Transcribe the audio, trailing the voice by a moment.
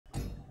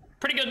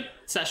Pretty good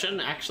session,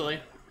 actually.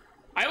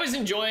 I always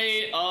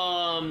enjoy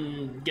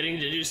getting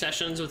to do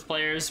sessions with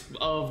players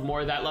of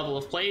more that level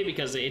of play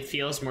because it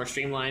feels more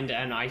streamlined,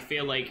 and I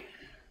feel like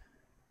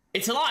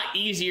it's a lot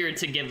easier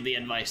to give the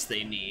advice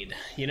they need,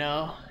 you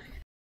know?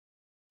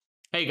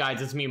 Hey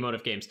guys, it's me,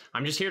 MOTFGames.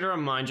 I'm just here to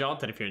remind y'all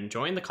that if you're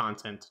enjoying the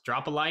content,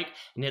 drop a like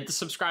and hit the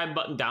subscribe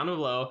button down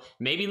below.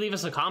 Maybe leave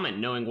us a comment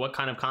knowing what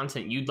kind of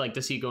content you'd like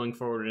to see going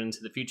forward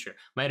into the future.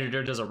 My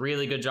editor does a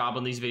really good job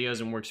on these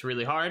videos and works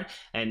really hard,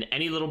 and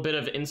any little bit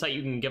of insight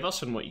you can give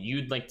us on what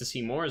you'd like to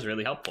see more is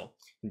really helpful.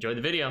 Enjoy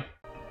the video.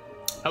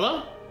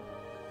 Hello?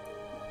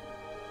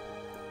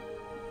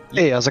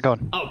 Hey, how's it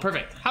going? Oh,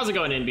 perfect. How's it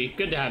going, NB?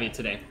 Good to have you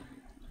today.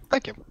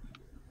 Thank you.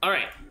 All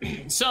right,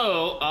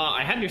 so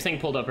I had your thing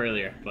pulled up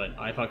earlier, but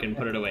I fucking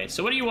put it away.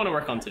 So what do you want to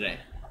work on today?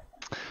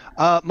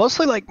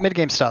 Mostly like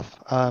mid-game stuff.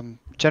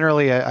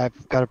 Generally,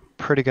 I've got a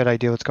pretty good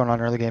idea what's going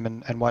on early game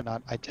and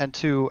whatnot. I tend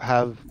to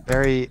have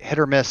very hit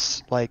or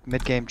miss like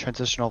mid-game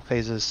transitional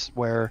phases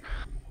where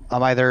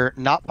I'm either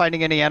not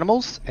finding any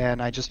animals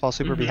and I just fall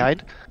super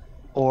behind,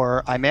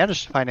 or I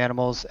manage to find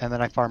animals and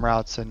then I farm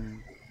routes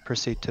and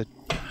proceed to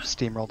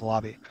steamroll the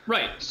lobby.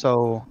 Right.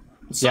 So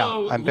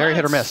yeah, I'm very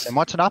hit or miss and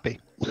want to not be.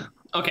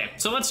 Okay,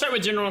 so let's start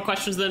with general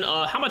questions then.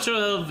 How much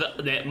of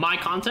my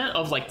content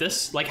of like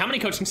this, like how many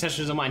coaching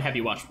sessions of mine have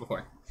you watched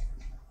before?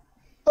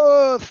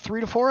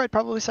 3 to 4, I'd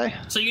probably say.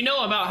 So you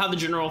know about how the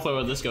general flow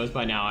of this goes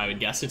by now, I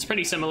would guess. It's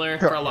pretty similar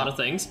for a lot of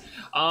things.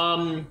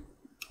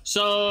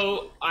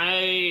 So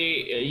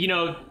link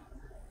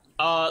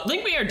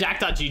me your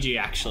DAC.gg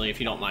actually, if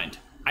you don't mind.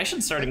 I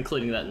should start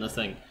including that in the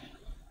thing.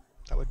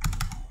 That would...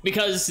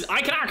 Because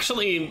I can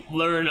actually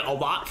learn a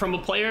lot from a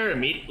player,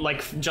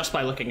 just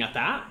by looking at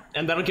that,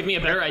 and that'll give me a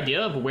better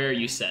idea of where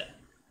you sit.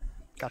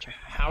 Gotcha.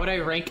 How would I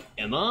rank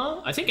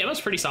Emma? I think Emma's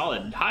pretty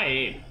solid.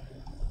 High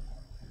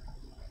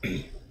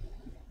 8.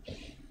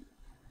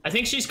 I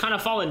think she's kind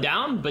of fallen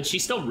down, but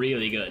she's still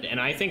really good, and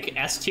I think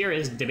S tier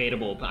is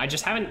debatable, but I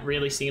just haven't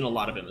really seen a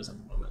lot of Emmas at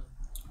the moment.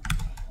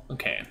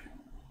 Okay.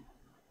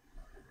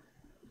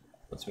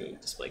 Let's move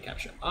display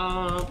capture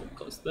up,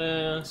 close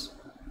this.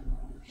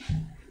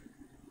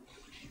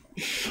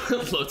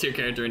 Low tier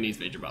character needs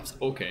major buffs.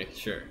 Okay,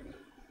 sure.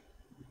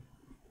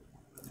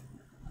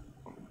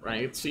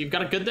 Right, so you've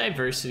got a good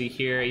diversity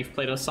here. You've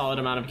played a solid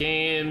amount of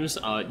games.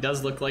 It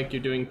does look like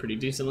you're doing pretty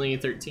decently.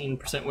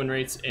 13% win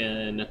rates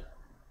in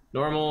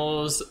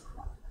normals.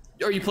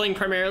 Are you playing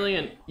primarily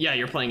in... Yeah,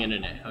 you're playing in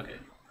NA. Okay.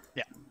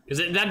 Yeah.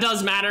 Because that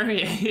does matter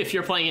if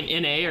you're playing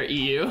in NA or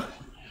EU.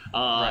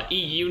 Right.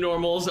 EU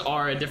normals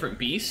are a different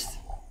beast.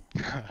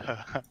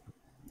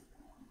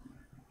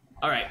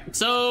 All right,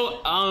 so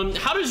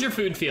how does your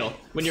food feel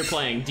when you're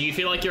playing? Do you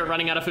feel like you're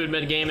running out of food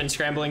mid-game and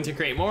scrambling to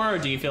create more, or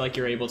do you feel like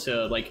you're able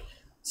to like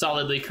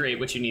solidly create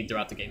what you need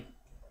throughout the game?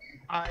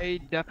 I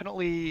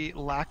definitely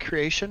lack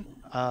creation.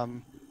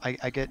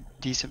 I get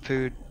decent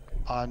food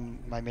on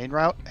my main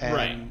route,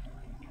 and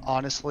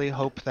honestly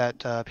hope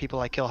that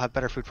people I kill have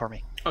better food for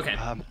me. Okay.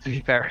 To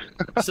be fair.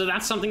 So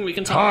that's something we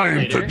can talk about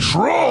later. Time to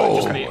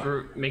troll!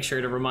 Just make sure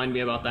to remind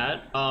me about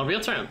that. Real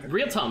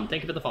Tom,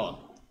 thank you for the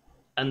follow.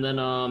 And then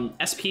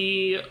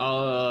SP,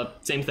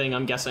 same thing,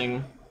 I'm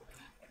guessing.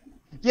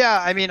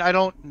 Yeah, I mean, I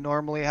don't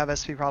normally have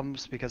SP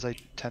problems because I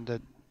tend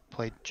to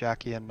play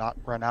Jackie and not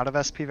run out of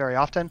SP very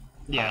often.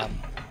 Yeah.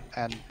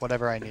 And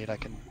whatever I need, I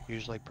can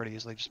usually pretty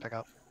easily just pick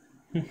up.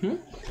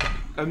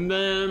 And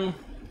then,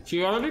 so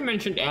you already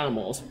mentioned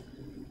animals.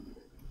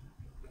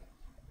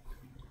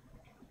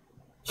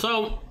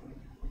 So,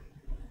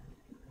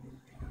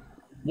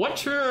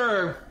 what's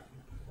your...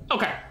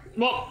 Okay,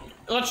 well...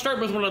 Let's start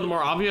with one of the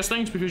more obvious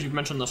things because you've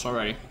mentioned this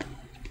already.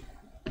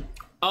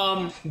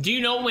 Do you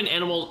know when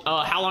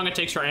how long it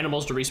takes for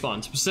animals to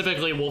respawn,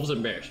 specifically wolves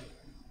and bears?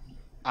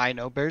 I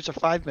know bears are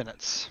 5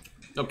 minutes.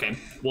 Okay,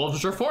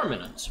 wolves are 4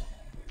 minutes.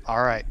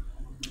 All right.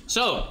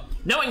 So,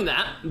 knowing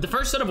that, the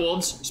first set of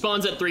wolves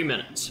spawns at 3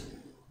 minutes.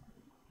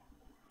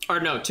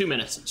 Or no, 2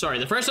 minutes. Sorry,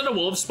 the first set of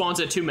wolves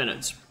spawns at 2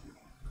 minutes.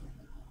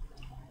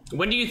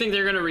 When do you think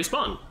they're going to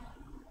respawn?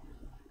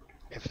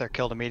 If they're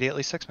killed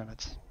immediately, 6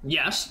 minutes.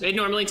 Yes, it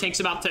normally takes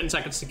about 10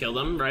 seconds to kill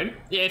them, right?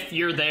 If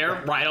you're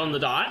there right on the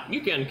dot,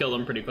 you can kill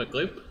them pretty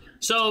quickly.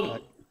 So,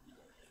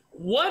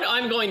 what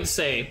I'm going to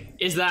say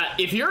is that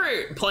if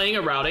you're playing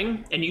a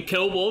routing and you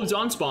kill wolves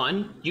on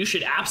spawn, you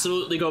should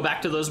absolutely go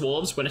back to those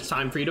wolves when it's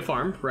time for you to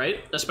farm,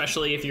 right?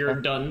 Especially if you're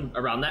done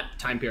around that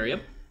time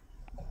period.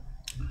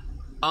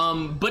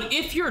 But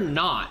if you're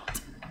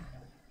not,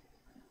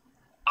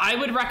 I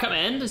would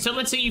recommend, so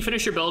let's say you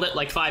finish your build at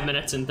like 5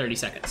 minutes and 30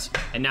 seconds,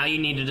 and now you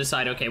need to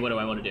decide, okay, what do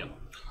I want to do?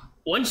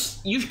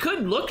 Once, you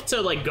could look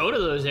to like go to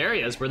those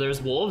areas where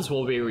there's wolves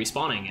will be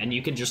respawning, and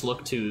you could just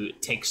look to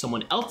take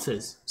someone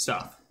else's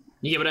stuff.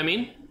 You get what I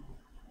mean?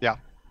 Yeah.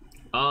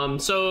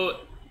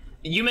 So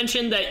you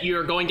mentioned that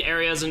you're going to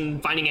areas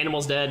and finding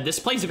animals dead. This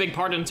plays a big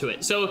part into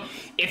it. So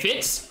if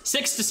it's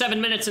 6 to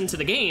 7 minutes into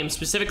the game,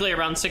 specifically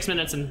around 6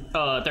 minutes and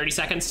 30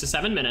 seconds to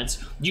 7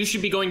 minutes, you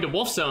should be going to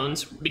wolf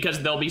zones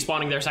because they'll be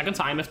spawning their second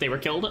time if they were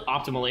killed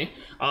optimally,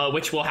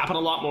 which will happen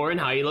a lot more in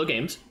high elo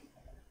games.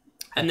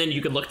 And then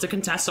you could look to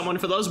contest someone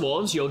for those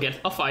wolves. You'll get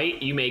a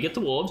fight. You may get the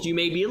wolves. You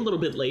may be a little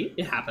bit late.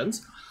 It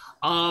happens.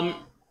 And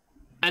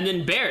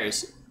then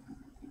bears.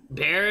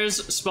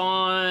 Bears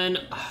spawn,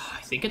 I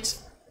think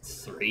it's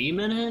 3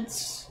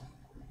 minutes.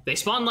 They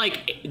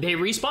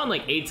respawn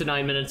like 8 to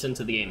 9 minutes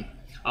into the game.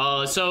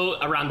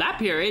 So around that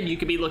period, you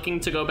could be looking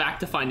to go back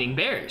to finding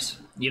bears,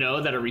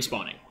 that are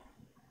respawning.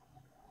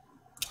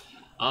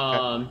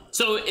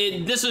 So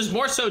this is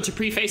more so to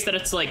preface that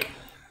it's like,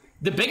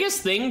 the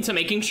biggest thing to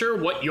making sure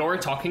what you're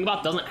talking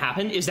about doesn't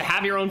happen is to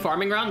have your own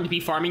farming ground and to be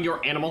farming your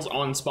animals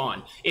on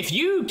spawn. If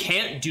you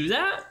can't do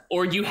that,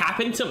 or you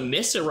happen to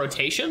miss a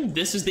rotation,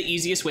 this is the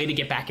easiest way to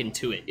get back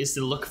into it, is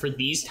to look for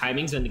these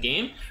timings in the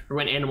game for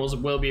when animals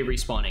will be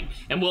respawning.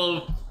 And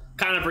we'll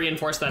kind of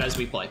reinforce that as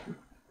we play.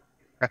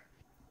 Okay.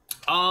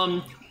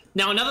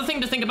 Now, another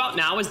thing to think about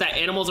now is that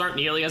animals aren't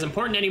nearly as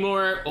important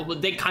anymore. Well,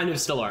 they kind of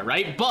still are,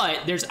 right?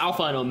 But there's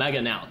alpha and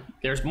omega now.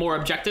 There's more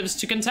objectives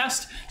to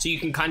contest, so you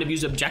can kind of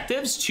use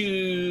objectives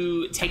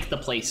to take the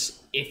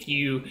place if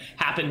you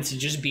happen to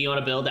just be on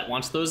a build that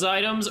wants those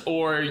items,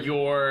 or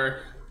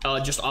you're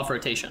just off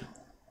rotation.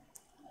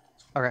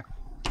 Okay.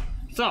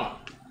 So,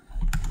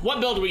 what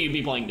build will you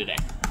be playing today?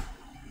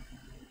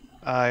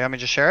 You want me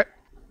to just share it?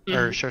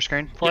 Or share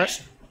screen for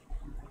it?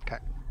 Okay.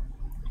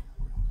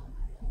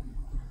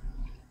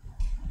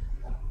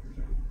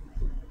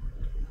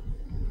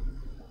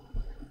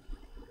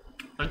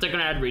 Aren't they going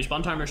to add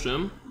respawn timer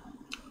soon?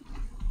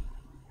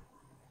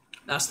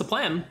 That's the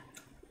plan.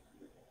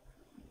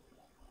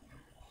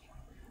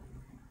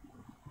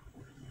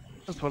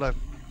 That's what I've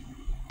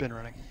been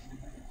running.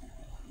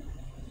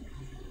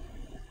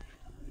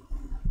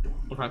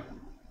 Okay.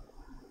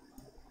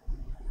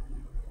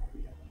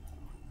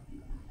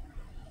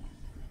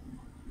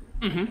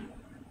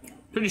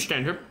 Pretty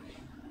standard.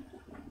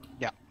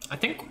 Yeah. I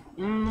think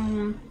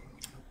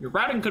your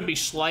routing could be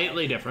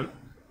slightly different.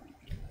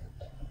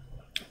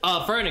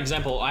 For an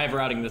example, I have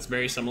routing that's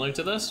very similar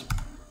to this.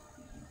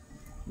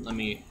 Let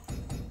me...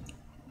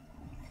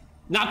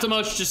 Not so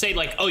much to say,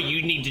 like, oh,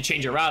 you need to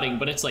change your routing,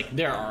 but it's like,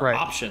 there are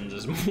options,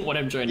 is what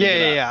I'm trying to do.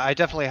 Yeah. I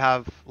definitely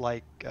have,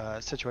 like,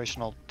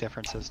 situational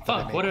differences.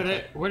 Fuck, where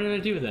did I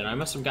do with it? I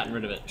must have gotten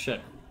rid of it.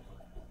 Shit.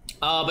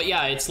 But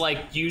yeah, it's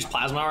like, use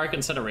plasma arc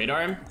instead of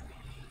radar.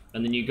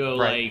 And then you go,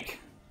 like,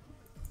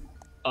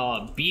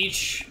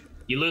 beach,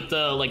 you loot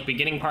the, like,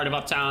 beginning part of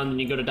Uptown, then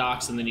you go to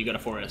docks, and then you go to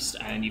forest,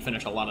 and you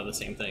finish a lot of the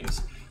same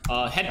things.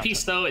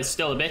 Headpiece, though, is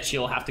still a bitch.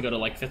 You'll have to go to,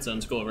 like, Fit Zone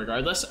School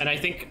regardless. And I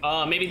think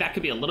maybe that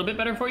could be a little bit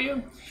better for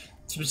you.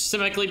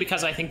 Specifically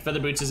because I think Feather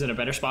Boots is in a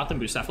better spot than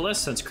Bucephalus,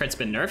 since crit's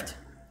been nerfed.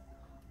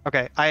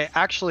 Okay, I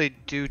actually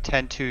do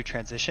tend to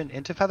transition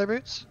into Feather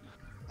Boots.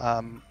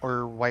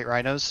 Or White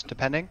Rhinos,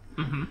 depending.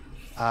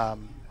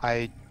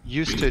 I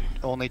used to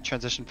only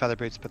transition Feather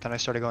Boots, but then I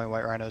started going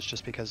White Rhinos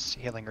just because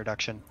healing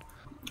reduction.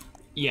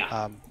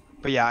 Yeah.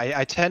 But yeah,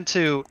 I tend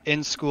to,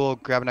 in school,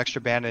 grab an extra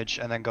bandage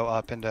and then go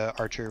up into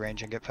archery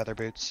range and get Feather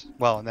Boots.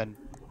 Well, and then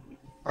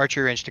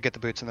archery range to get the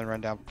boots and then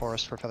run down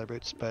forest for Feather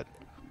Boots, but...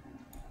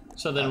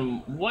 So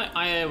then what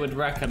I would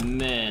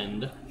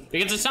recommend,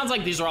 because it sounds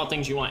like these are all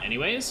things you want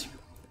anyways,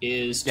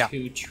 is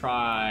to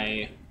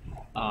try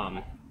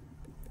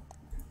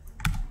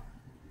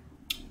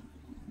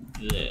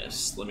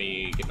this. Let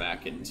me get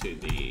back into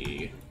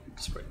the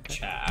Discord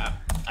chat.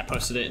 I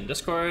posted it in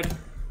Discord.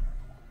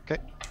 Okay.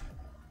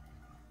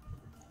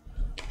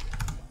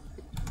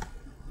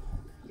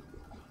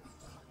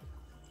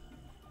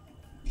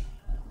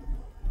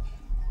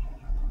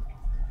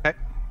 Okay.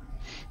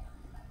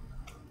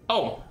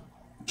 Oh,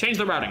 change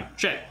the routing.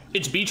 Shit.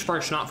 It's beach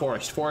first, not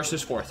forest. Forest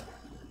is fourth.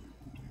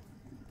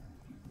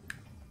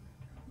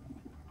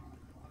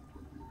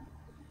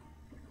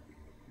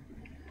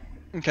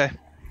 Okay.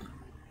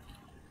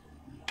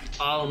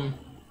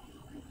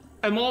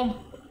 And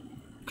we'll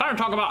kind of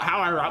talk about how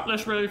I route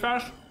this really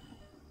fast.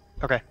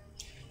 Okay.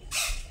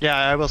 Yeah,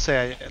 I will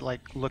say,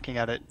 like, looking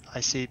at it,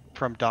 I see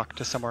from dock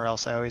to somewhere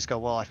else, I always go,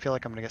 well, I feel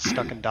like I'm going to get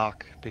stuck in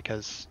dock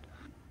because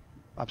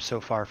I'm so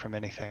far from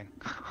anything.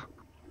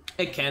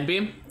 It can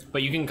be,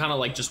 but you can kind of,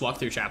 like, just walk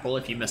through chapel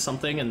if you miss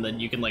something, and then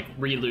you can, like,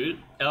 re-loot.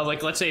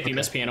 Like, let's say if you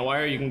miss piano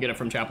wire, you can get it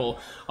from chapel.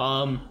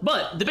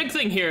 But the big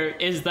thing here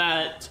is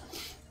that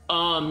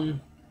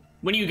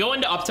when you go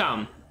into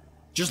Uptown,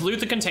 just loot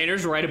the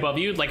containers right above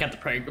you, like at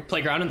the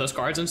playground and those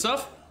cards and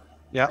stuff.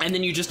 Yeah. And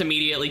then you just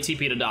immediately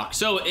TP to dock.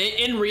 So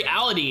in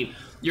reality,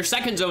 your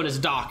second zone is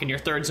dock and your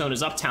third zone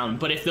is Uptown.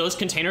 But if those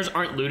containers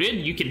aren't looted,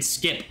 you can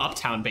skip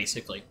Uptown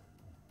basically.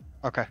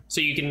 Okay.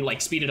 So you can like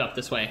speed it up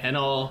this way. And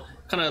I'll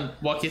kind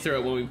of walk you through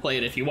it when we play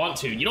it if you want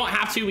to. You don't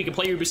have to. We can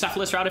play your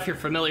Bucephalus route if you're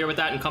familiar with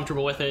that and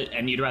comfortable with it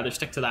and you'd rather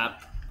stick to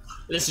that.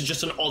 This is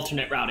just an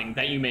alternate routing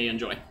that you may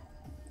enjoy.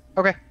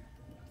 Okay.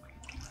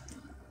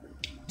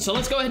 So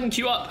let's go ahead and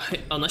queue up,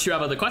 unless you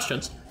have other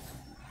questions.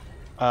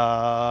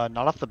 Not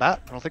off the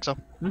bat. I don't think so.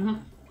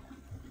 Turn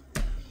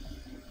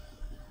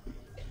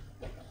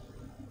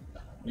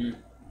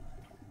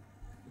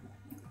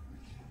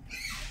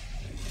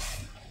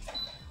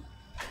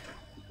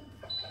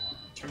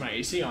my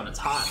AC on, it's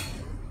hot.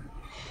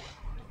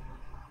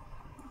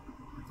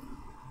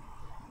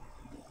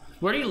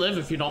 Where do you live,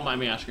 if you don't mind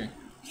me asking?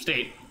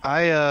 State.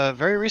 I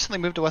very recently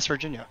moved to West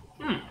Virginia.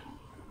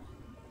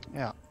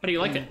 Yeah. How do you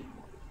like it?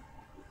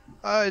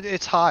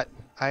 It's hot.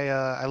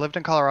 I lived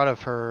in Colorado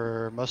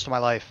for most of my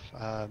life.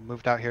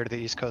 Moved out here to the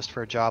East Coast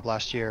for a job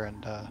last year,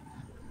 and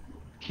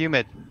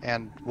humid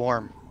and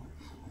warm.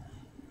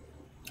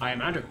 I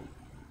imagine.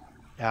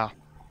 Yeah.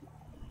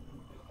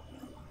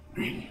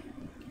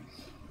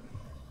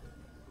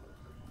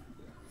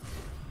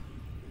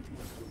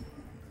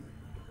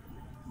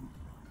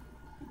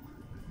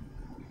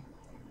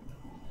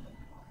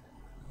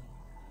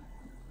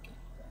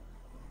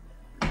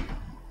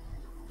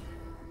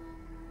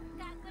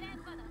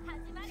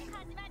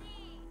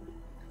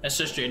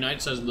 SSJ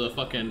Knight says the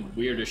fucking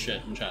weirdest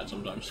shit in chat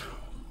sometimes.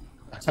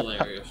 It's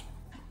hilarious.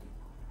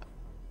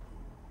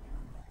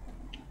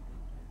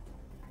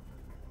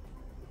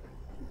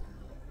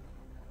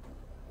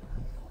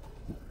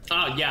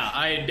 Oh yeah,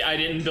 I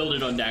didn't build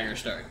it on Dagger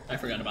Star. I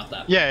forgot about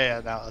that.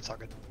 Yeah, no, that's all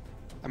good.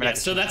 I mean, yeah,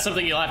 so that's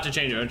something you'll have to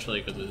change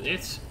eventually because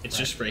it's right.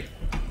 Just free.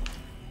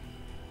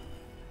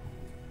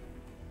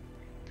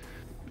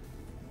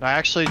 I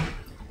actually,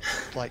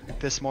 like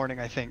this morning,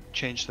 I think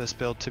changed this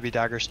build to be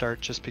Dagger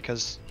Start just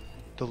because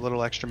the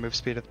little extra move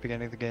speed at the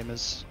beginning of the game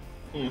is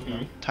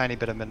a tiny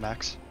bit of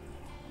min-max.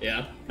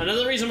 Yeah.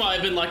 Another reason why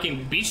I've been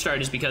liking Beach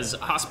Start is because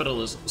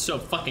Hospital is so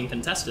fucking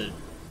contested.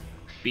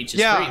 Beach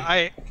is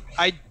free.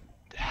 I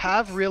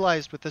have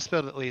realized with this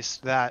build at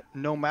least that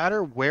no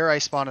matter where I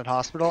spawn in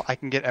Hospital, I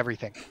can get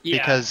everything. Yeah.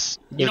 Because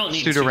with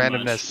pseudo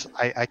randomness,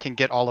 I can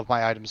get all of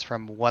my items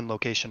from one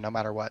location no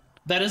matter what.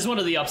 That is one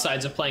of the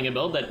upsides of playing a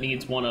build that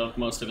needs one of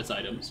most of its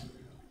items.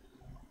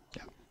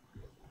 Yeah.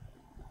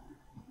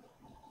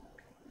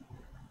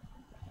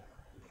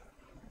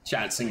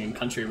 Chat singing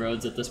Country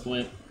Roads at this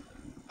point.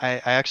 I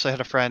actually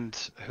had a friend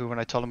who, when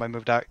I told him I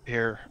moved out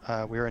here,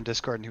 we were in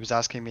Discord, and he was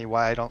asking me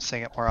why I don't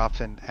sing it more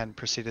often, and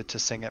proceeded to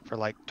sing it for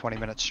like 20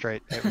 minutes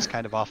straight. It was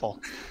kind of awful.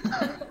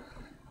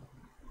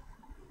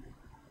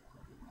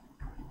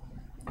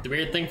 The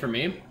weird thing for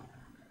me,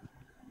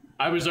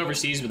 I was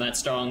overseas when that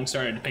song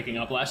started picking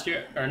up last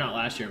year, or not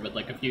last year, but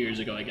like a few years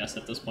ago, I guess,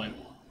 at this point.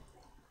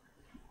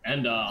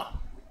 And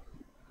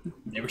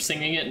they were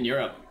singing it in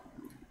Europe.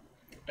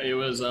 It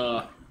was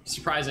a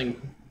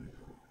surprising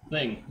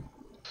thing.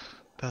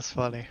 That's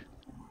funny.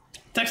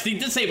 Texting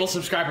disable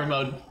subscriber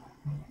mode.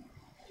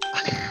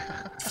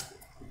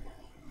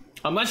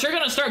 Unless you're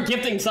gonna start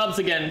gifting subs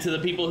again to the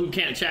people who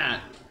can't chat.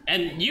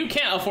 And you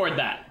can't afford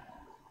that.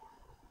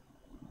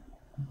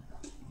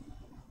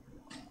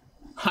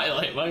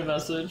 Highlight my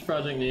message,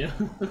 Project Neo.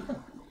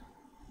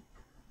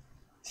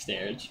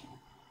 Starge.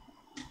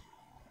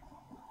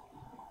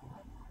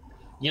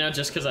 You know,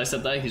 just because I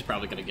said that, he's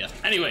probably gonna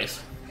gift.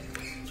 Anyways.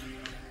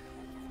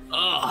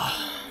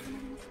 Ugh.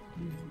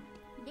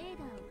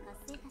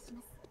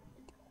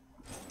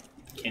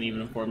 Can't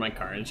even afford my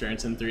car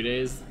insurance in 3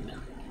 days? No.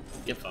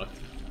 Get fucked.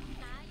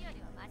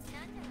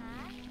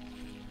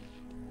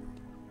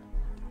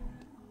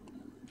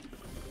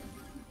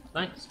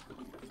 Nice.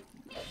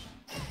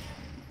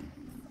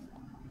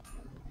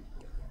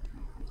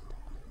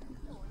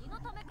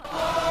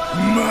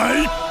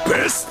 My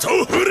best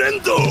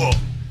friend!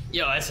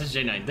 Yo,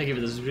 SSJ9, thank you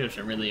for the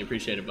subscription. Really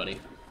appreciate it, buddy.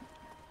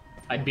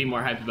 I'd be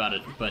more hyped about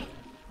it, but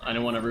I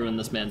don't want to ruin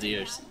this man's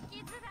ears.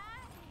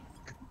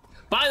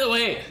 By the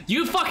way,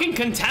 you fucking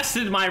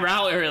contested my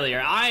route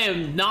earlier. I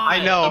am not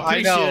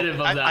appreciative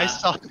of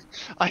that.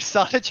 I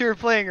saw that you were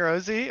playing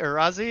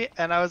Rozzy,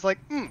 and I was like,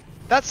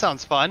 that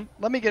sounds fun.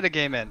 Let me get a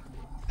game in.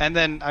 And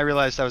then I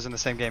realized I was in the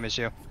same game as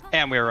you,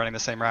 and we were running the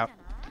same route.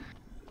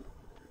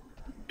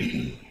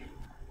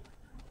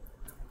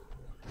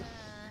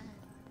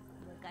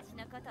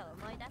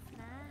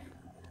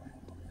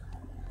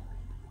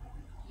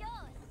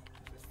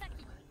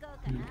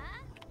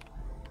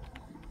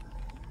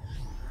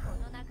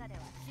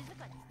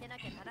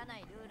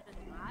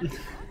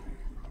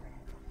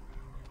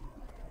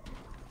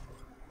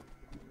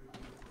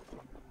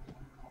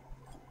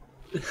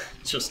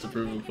 Just to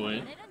prove a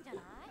point.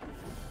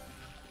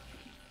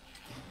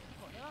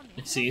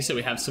 See, so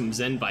we have some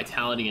Zen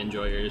Vitality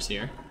enjoyers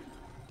here.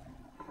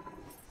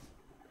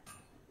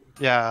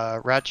 Yeah,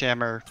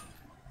 Ratjammer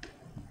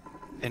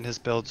in his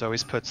builds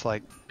always puts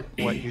like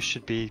what you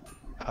should be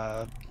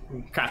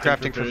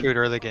crafting for food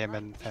early game,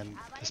 and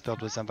this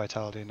build was Zen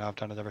Vitality, and now I've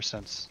done it ever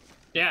since.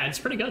 Yeah, it's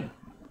pretty good.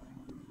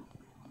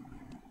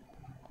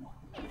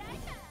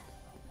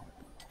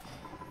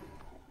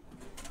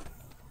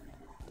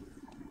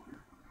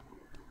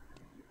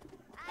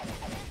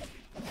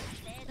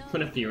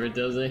 When a viewer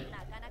does it,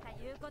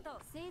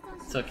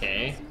 it's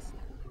okay.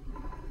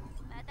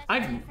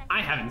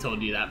 I haven't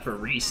told you that for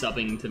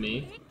resubbing to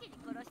me.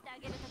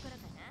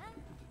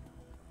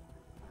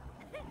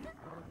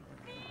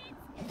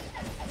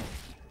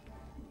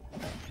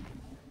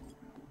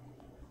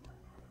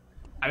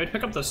 I would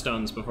pick up those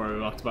stones before we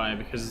walked by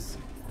because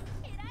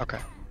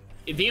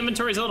the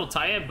inventory's a little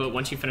tight, but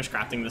once you finish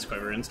crafting this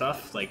quiver and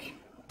stuff, like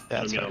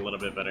it'll get a little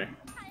bit better.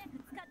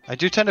 I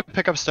do tend to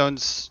pick up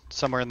stones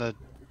somewhere in the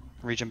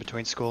region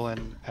between school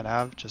and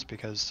Av, just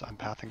because I'm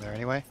pathing there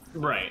anyway.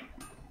 Right.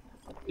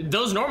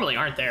 Those normally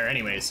aren't there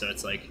anyway, so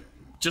it's like,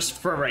 just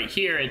for right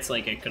here, it's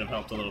like it could have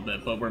helped a little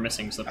bit, but we're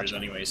missing slippers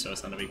anyway, so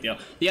it's not a big deal.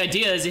 The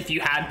idea is if you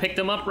had picked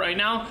them up right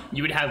now,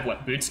 you would have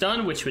what, boots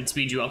done, which would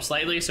speed you up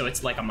slightly, so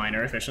it's like a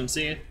minor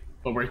efficiency.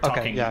 But we're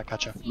talking yeah,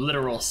 gotcha.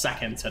 literal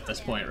seconds at this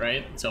point,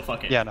 right? So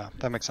fuck it. Yeah, no,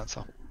 that makes sense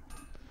though.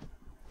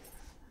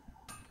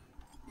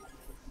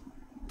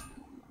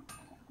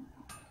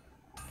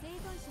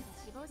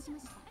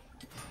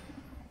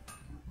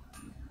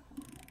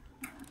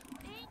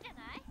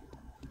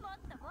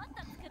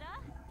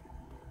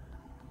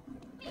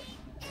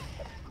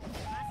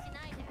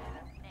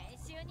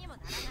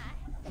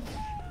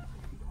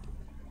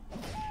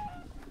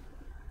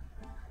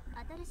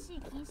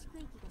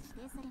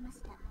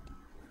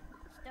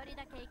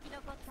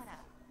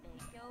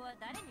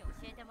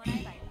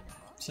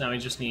 So now we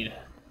just need...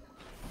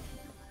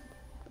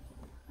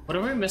 What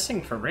are we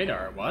missing for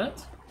radar?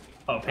 What?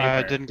 Oh, paper.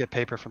 I didn't get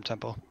paper from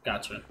Temple.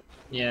 Gotcha.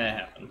 Yeah, it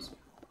happens.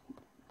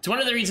 It's one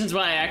of the reasons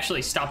why I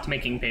actually stopped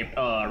making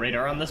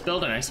radar on this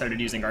build and I started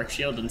using Arc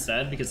Shield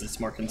instead, because it's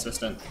more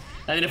consistent.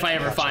 And then if I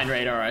ever find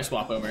radar, I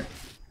swap over.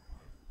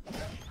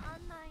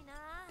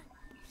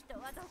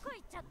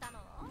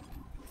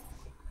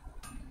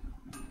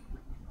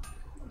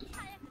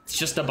 It's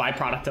just a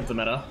byproduct of the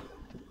meta.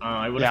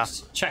 I would have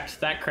checked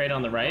that crate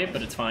on the right,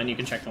 but it's fine. You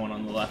can check the one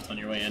on the left on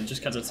your way in, just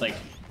because it's like...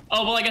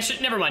 Oh, well, I guess...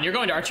 Never mind. You're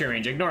going to archery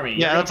range. Ignore me.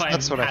 Yeah, You're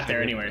that's what I hat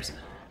there figured. anyways.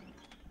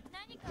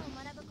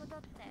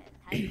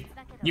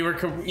 You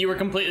were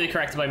completely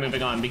correct by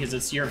moving on,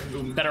 because you're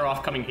better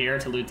off coming here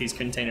to loot these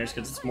containers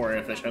because it's more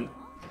efficient.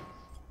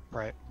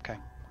 Right, okay.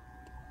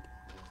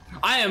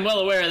 I am well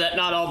aware that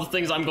not all the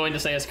things I'm going to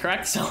say is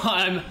correct, so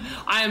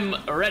I'm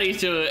ready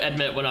to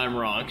admit when I'm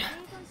wrong.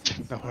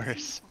 No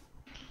worries.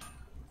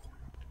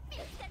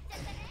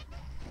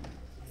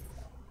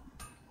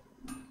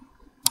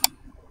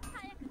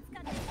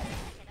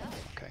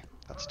 Okay,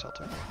 that's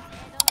tilted.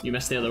 You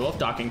missed the other wolf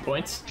docking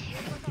points.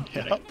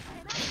 Kidding.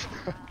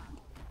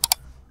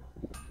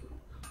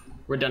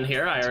 We're done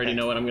here. I already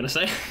know what I'm gonna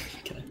say.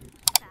 Kidding.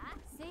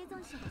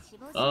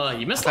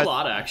 You missed a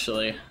lot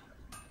actually.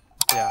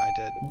 Yeah, I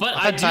did. But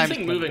I do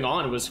think moving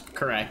on was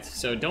correct,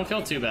 so don't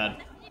feel too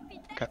bad.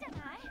 Okay.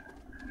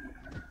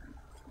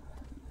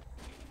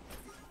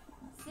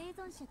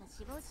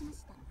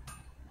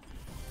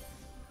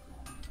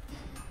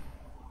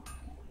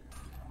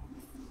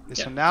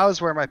 So now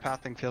is where my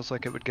pathing feels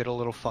like it would get a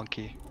little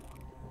funky.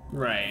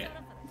 Right.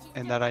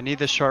 And that I need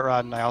this short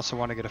rod, and I also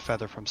want to get a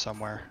feather from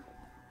somewhere.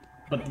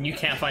 But you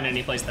can't find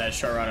any place that has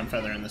short rod and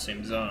feather in the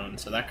same zone,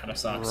 so that kind of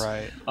sucks.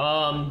 Right.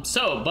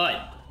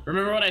 But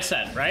remember what I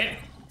said, right?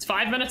 It's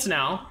 5 minutes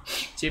now,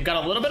 so you've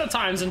got a little bit of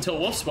times until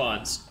wolf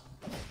spawns.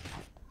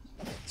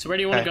 So where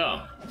do you want to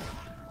go?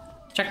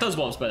 Check those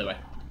wolves, by the way.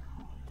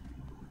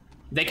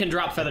 They can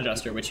drop feather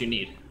duster, which you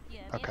need.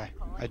 Okay.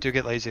 I do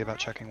get lazy about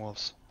checking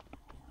wolves.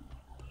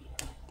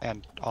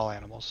 And all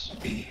animals,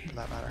 for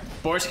that matter.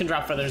 Boars can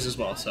drop feathers as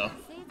well, so.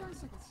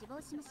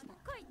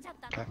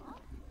 Okay.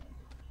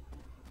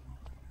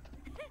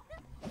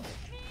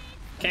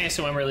 Okay,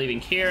 so when we're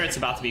leaving here, it's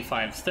about to be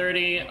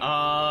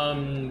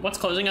 5:30. What's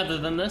closing other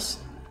than this?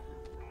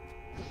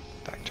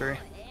 Factory.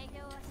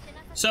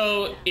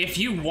 So if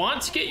you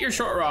want to get your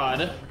short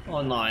rod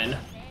online,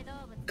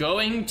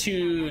 going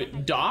to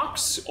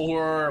docks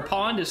or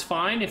pond is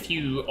fine if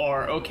you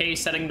are okay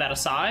setting that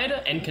aside,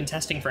 and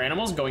contesting for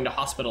animals, going to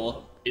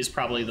hospital is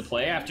probably the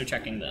play after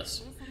checking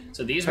this.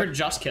 So these were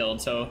just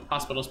killed, so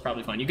hospital's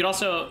probably fine. You could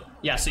also,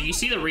 yeah, so you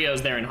see the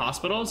Rios there in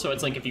hospital, so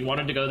it's like if you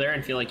wanted to go there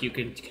and feel like you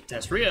could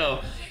contest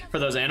Rio for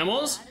those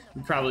animals,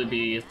 it'd probably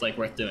be like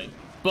worth doing.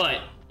 But,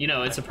 you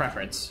know, it's a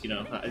preference, you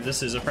know,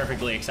 this is a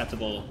perfectly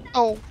acceptable...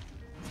 Oh!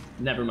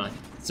 Never mind,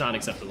 it's not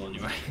acceptable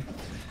anyway.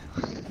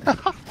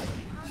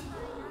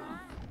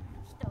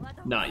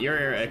 No,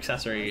 your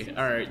accessory,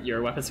 or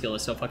your weapon skill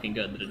is so fucking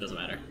good that it doesn't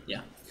matter,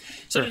 yeah.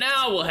 So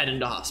now we'll head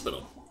into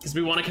hospital, because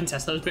we want to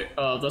contest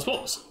those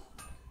wolves.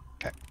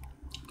 Okay.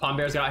 Pond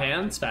bears got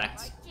hands?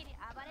 Facts.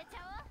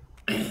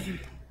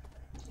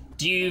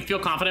 Do you feel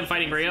confident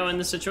fighting Rio in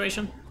this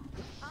situation?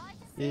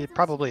 Yeah,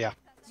 probably, yeah.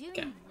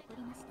 Okay.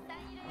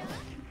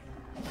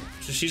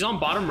 So she's on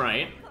bottom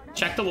right.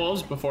 Check the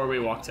wolves before we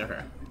walk to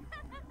her.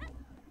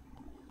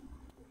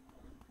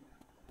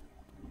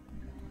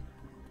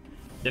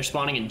 They're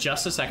spawning in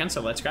just a second,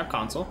 so let's grab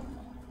console.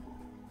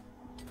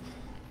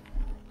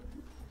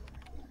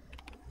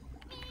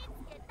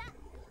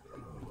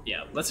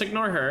 Yeah, let's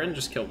ignore her and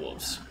just kill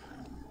wolves.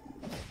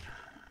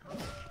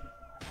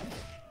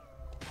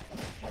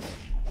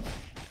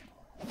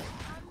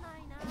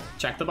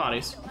 Check the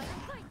bodies.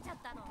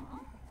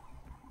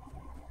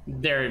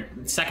 They're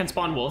second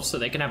spawn wolves, so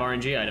they can have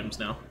RNG items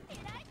now.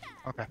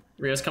 Okay.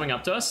 Rio's coming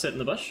up to us, sit in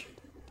the bush.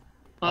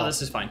 Oh,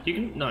 this is fine. You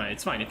can, no,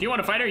 it's fine. If you want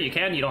to fight her, you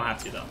can. You don't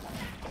have to, though.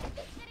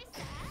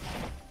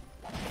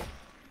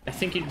 I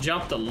think you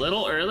jumped a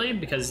little early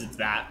because it's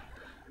that,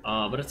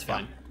 but it's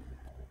fine.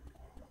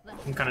 You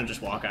can kind of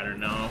just walk at her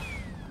now.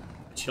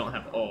 But you don't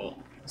have ult.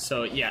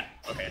 So, yeah,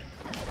 okay.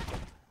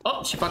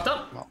 Oh, she fucked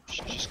up. Well,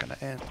 she's just gonna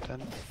end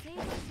then.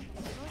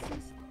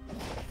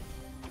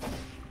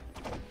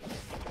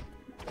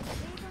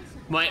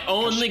 My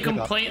only screwed up.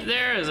 complaint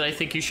there is I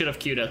think you should have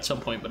queued at some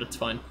point, but it's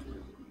fine.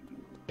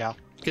 Yeah.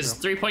 Because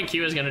 3-point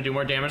Q is going to do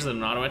more damage than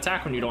an auto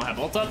attack when you don't have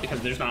ult up because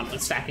there's not a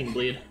stacking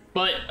bleed.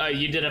 But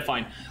you did it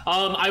fine.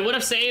 I would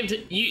have saved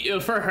you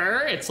for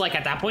her. It's like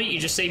at that point you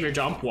just save your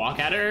jump, walk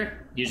at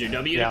her, use your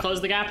W to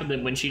close the gap, and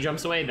then when she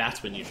jumps away,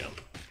 that's when you jump.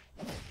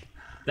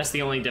 That's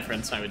the only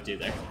difference I would do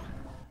there.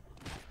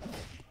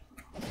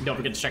 Don't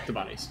forget to check the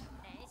bodies.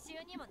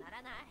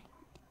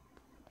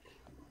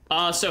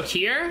 So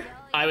here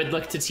I would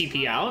look to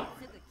TP out.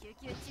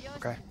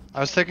 Okay. I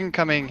was thinking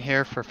coming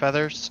here for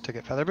feathers to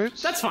get feather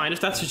boots. That's fine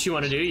if that's what you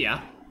want to do, yeah.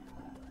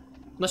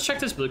 Let's check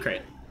this blue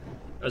crate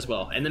as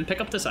well, and then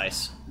pick up this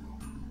ice.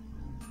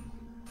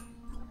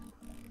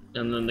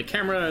 And then the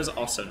camera is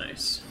also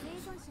nice.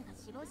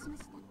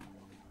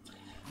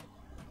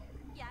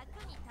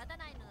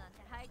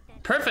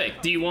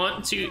 Perfect. Do you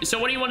want to... So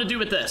what do you want to do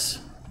with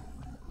this?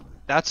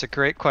 That's a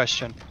great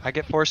question. I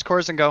get 4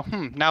 scores and go,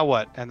 now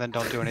what? And then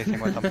don't do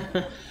anything with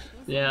them.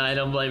 Yeah, I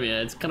don't blame you.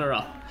 It's kind of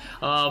rough.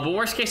 But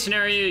worst case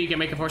scenario, you can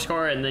make a 4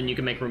 score and then you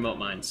can make remote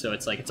mine. So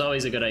it's like, it's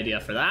always a good idea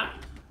for that.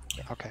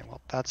 Okay,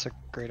 well, that's a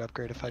great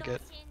upgrade if I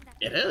get...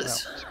 It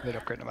is. No, it's a great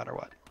upgrade no matter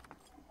what.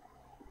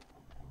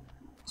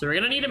 So we're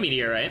gonna need a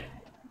meteorite.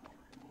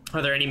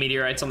 Are there any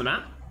meteorites on the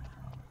map?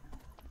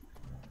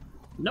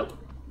 Nope.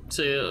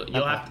 So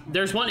you'll have...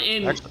 There's one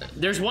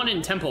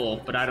in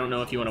Temple, but I don't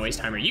know if you want to waste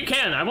time or... You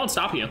can! I won't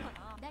stop you.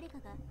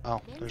 Oh,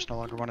 there's no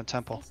longer one in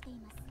Temple.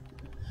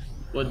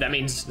 Well, that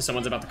means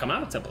someone's about to come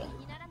out of Temple.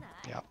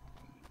 Yeah.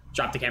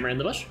 Drop the camera in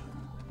the bush.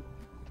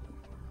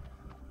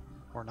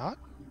 Or not?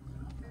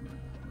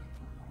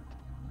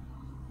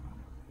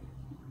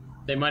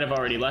 They might have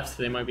already left.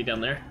 They might be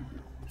down there.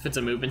 If it's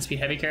a movement speed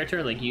heavy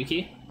character like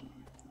Yuki.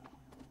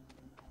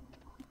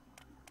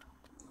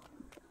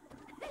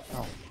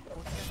 Oh.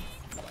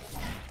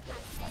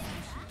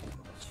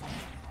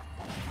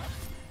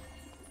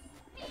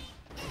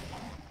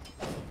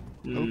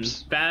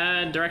 Oops.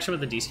 Bad direction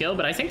with the D skill,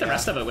 but I think the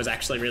rest of it was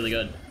actually really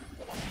good.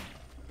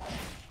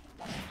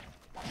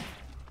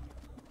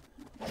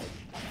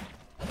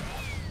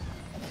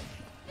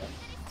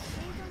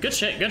 Good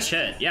shit, good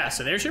shit. Yeah,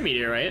 so there's your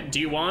meteorite. Do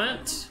you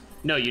want...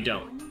 No, you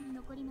don't.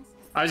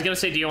 I was gonna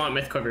say, do you want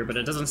Myth Quiver, but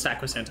it doesn't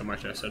stack with Santa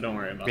Marta, so don't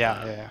worry about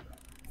that. Yeah.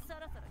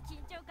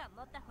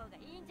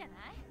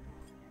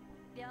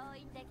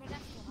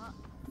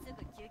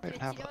 I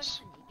don't have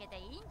those.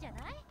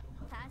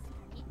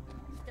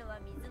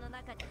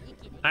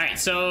 Alright,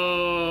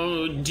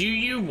 so do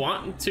you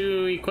want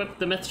to equip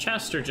the Myth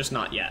Chest or just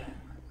not yet?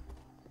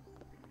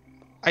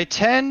 I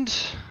tend...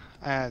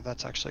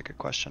 that's actually a good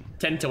question.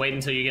 Tend to wait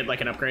until you get like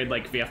an upgrade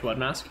like VF Blood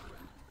Mask?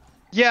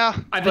 Yeah,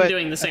 I've been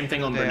doing the same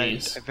thing on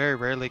Bernice. I very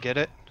rarely get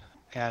it,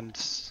 and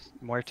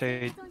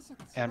Muerte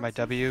and my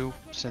W,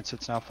 since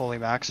it's now fully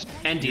maxed,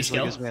 and D usually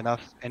skill gives me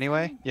enough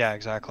anyway. Yeah,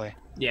 exactly.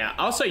 Yeah,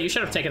 also you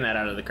should have taken that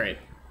out of the crate.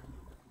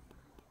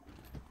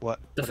 What?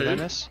 The what did I food?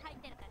 miss?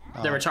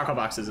 There were choco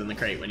boxes in the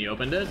crate when you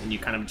opened it, and you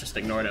kind of just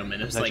ignored them,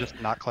 and it's Did I like...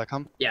 just not click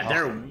them?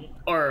 Yeah,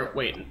 or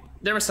wait,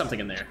 there was something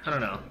in there. I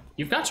don't know.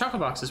 You've got choco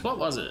boxes. What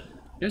was it?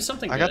 It was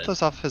something I good. got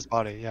those off his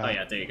body, yeah. Oh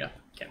yeah, there you go.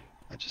 Okay.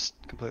 I just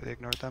completely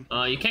ignored them.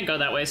 You can't go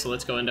that way, so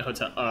let's go into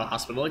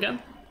hospital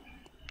again.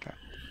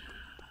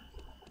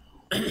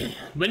 Okay.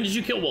 When did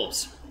you kill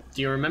wolves?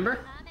 Do you remember?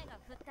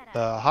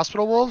 The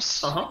hospital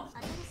wolves? Uh-huh.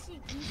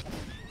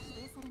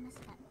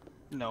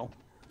 No.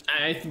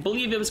 I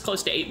believe it was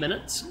close to 8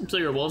 minutes, so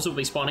your wolves will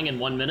be spawning in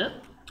 1 minute.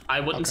 I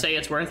wouldn't say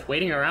it's worth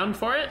waiting around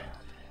for it,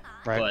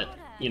 but,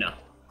 you know.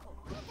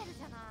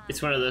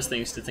 It's one of those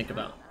things to think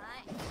about.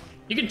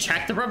 You can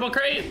check the purple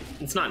crate.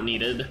 It's not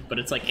needed, but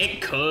it's like,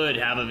 it could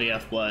have a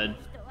VF Blood.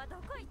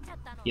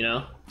 You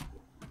know?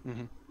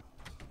 Mm-hmm.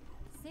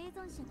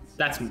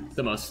 That's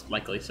the most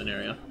likely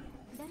scenario.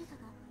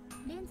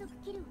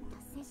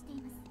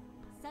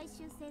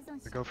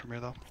 We go from here,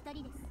 though.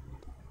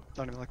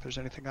 Don't even like there's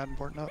anything that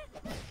important up.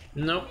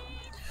 Nope.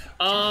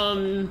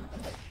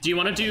 Do you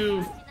want to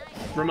do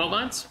remote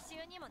mines?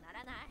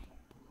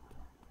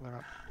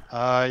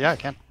 Yeah, I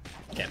can.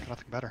 Okay.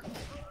 Nothing better.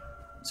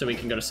 So we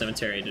can go to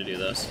cemetery to do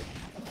those.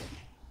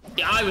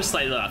 Yeah, I was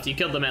slightly off. You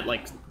killed them at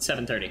like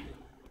 7:30.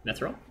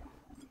 Mithril?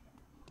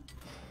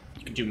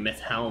 You could do Myth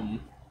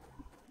Helm.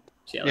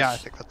 So yeah, I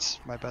think that's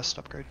my best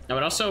upgrade. I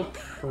would also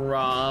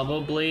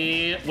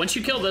probably... Once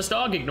you kill this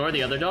dog, ignore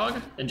the other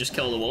dog and just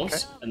kill the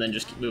wolves, and then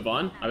just move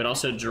on. I would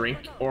also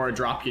drink or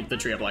drop you the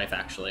Tree of Life,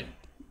 actually.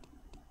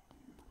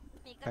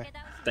 Okay.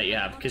 That you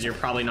have, because you're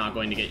probably not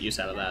going to get use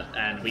out of that,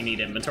 and we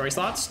need inventory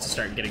slots to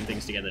start getting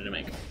things together to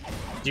make.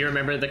 Do you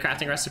remember the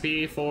crafting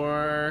recipe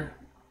for...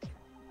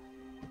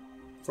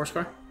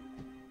 Fourscore?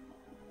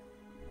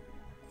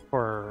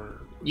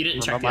 For... You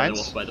didn't check the other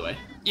wolf, by the way.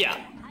 Yeah.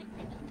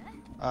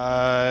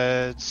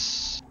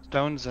 It's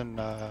stones and,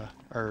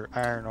 or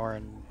iron ore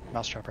and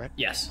mousetrap, right?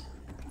 Yes.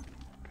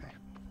 Okay.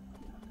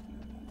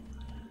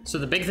 So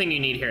the big thing you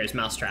need here is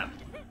mousetrap.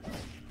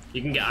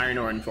 You can get iron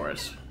ore in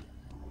forest.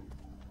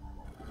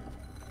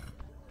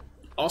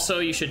 Also,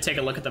 you should take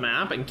a look at the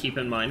map and keep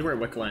in mind where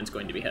Wickline's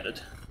going to be headed.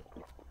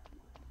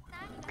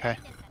 Okay.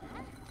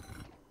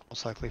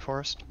 Most likely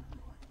forest.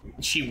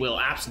 She will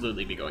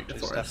absolutely be going to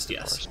She's forest, definitely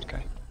yes. forest,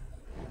 okay.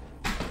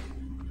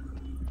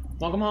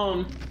 Welcome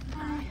home.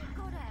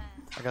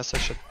 I guess I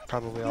should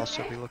probably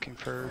also be looking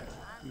for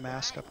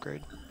mask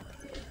upgrade.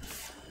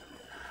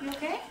 You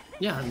okay?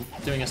 Yeah, I'm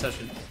doing a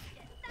session.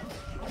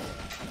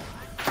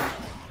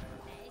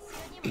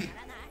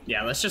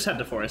 Yeah, let's just head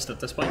to forest at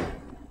this point.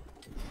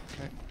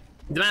 Okay.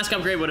 The mask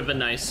upgrade would have been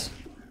nice,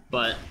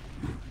 but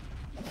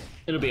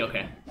it'll be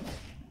okay.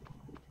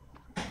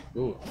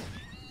 Ooh.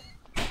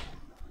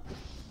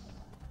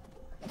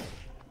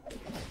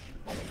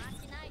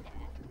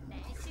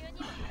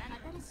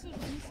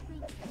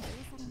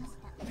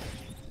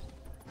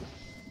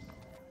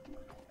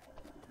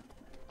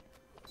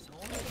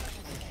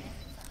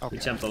 Okay. We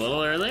jumped a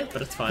little early,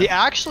 but it's fine. He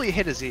actually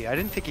hit a Z. I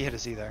didn't think he hit a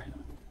Z there.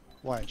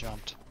 Why I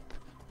jumped.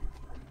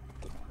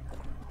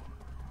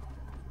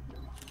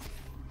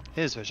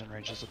 His vision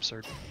range is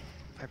absurd.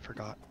 I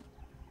forgot.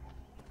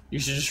 You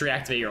should just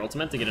reactivate your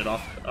ultimate to get it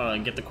off,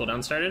 and get the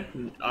cooldown started.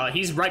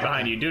 He's right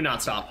behind you. Do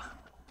not stop.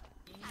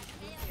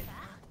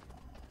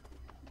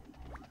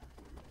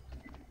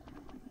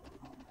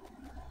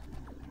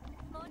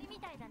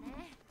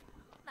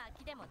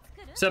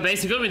 So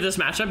basically, with this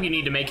matchup, you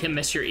need to make him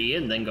miss your E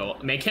and then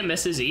make him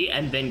miss his E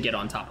and then get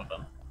on top of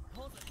him.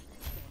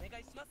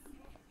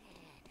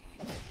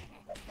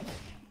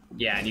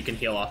 Yeah, and you can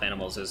heal off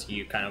animals as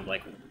you kind of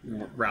like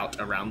route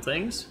around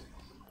things.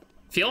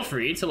 Feel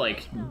free to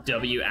like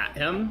W at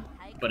him,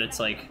 but it's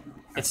like,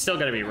 it's still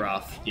gonna be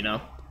rough, you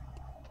know?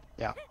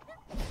 Yeah.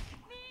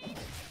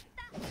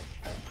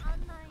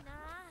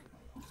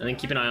 And then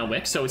keep an eye on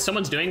Wick. So if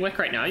someone's doing Wick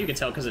right now, you can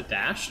tell because it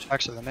dashed.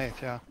 Actually, the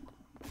Nath, yeah.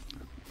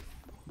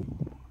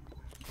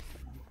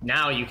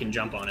 Now you can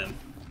jump on him.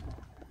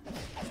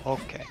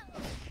 Okay.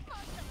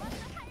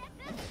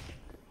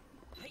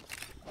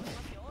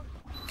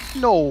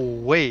 No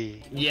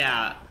way.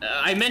 Yeah,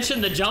 I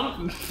mentioned the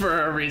jump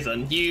for a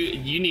reason.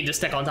 You need to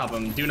stick on top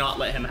of him. Do not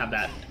let him have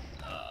that.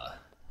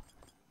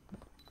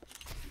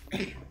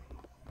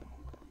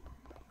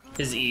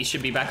 His E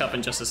should be back up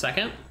in just a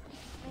second.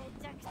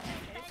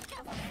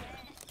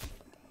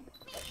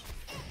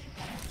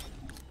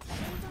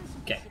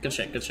 Okay, good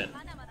shit, good shit.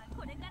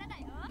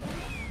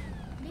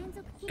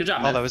 Good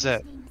job, man. Oh, that was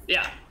it.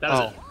 Yeah, that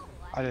was it.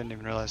 I didn't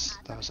even realize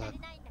that was it.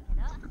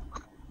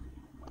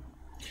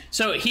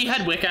 So he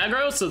had Wick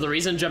aggro, so the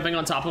reason jumping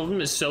on top of him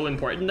is so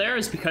important there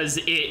is because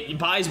it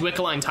buys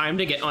Wickaline time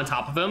to get on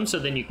top of him, so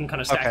then you can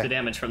kind of stack the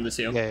damage from the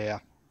two. Yeah.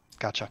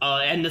 Gotcha.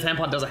 And the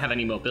tampon doesn't have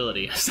any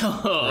mobility, so...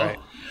 Right.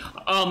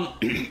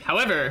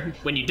 However,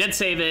 when you dead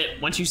save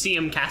it, once you see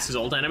him cast his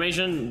ult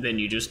animation, then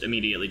you just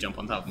immediately jump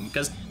on top of him.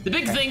 Because the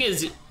big thing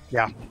is,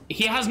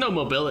 he has no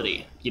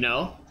mobility, you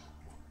know?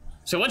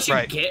 So once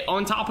you get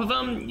on top of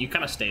him, you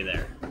kind of stay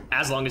there,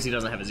 as long as he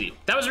doesn't have his E.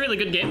 That was a really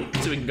good game,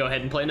 so we can go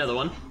ahead and play another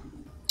one.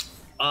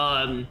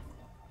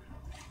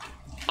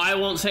 I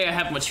won't say I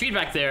have much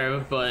feedback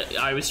there, but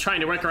I was trying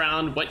to work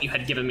around what you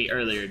had given me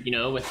earlier, you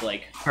know, with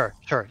like...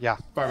 Sure, yeah.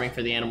 Farming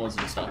for the animals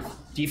and stuff.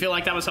 Do you feel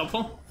like that was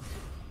helpful?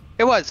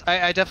 It was.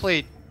 I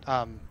definitely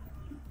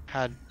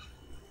had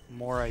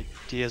more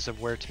ideas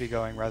of where to be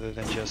going rather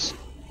than just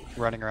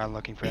running around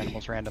looking for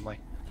animals randomly.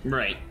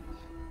 Right.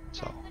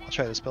 So, I'll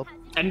try this build.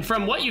 And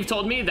from what you've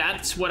told me,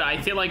 that's what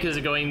I feel like is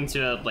going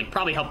to, like,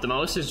 probably help the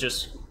most, is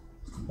just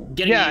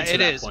getting you to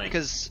that point.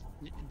 Because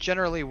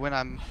generally when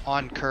I'm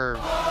on curve or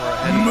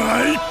ahead,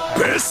 My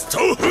best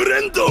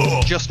friend!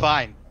 just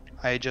fine.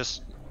 I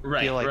just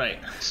feel like right.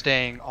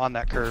 staying on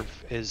that curve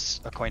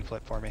is a coin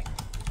flip for me.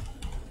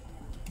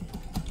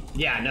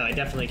 Yeah, no, it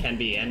definitely can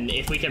be. And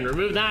if we can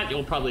remove that,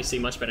 you'll probably see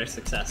much better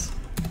success.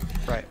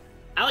 Right.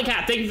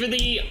 Alicat, thank you for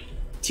the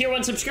Tier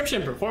 1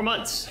 subscription for 4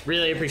 months.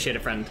 Really appreciate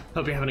it, friend.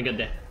 Hope you're having a good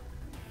day.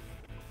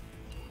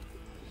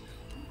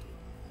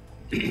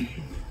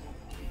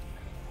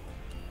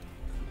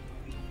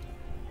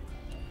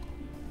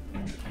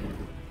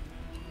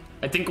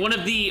 I think one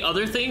of the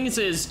other things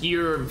is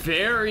you're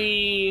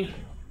very...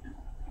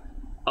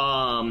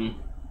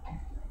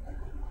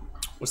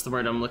 what's the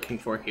word I'm looking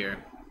for here?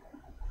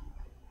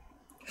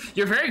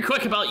 You're very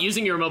quick about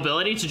using your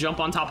mobility to jump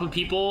on top of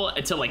people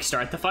to like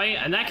start the fight,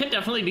 and that can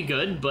definitely be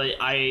good, but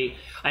I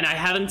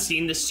haven't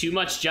seen this too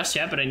much just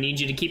yet, but I need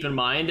you to keep in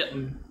mind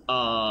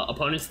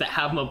opponents that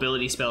have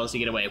mobility spells to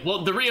get away.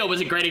 Well, the Rio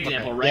was a great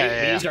example,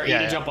 right? We used our E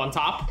to jump on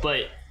top,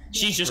 but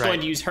she's just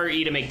going to use her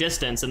E to make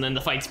distance, and then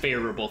the fight's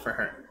favorable for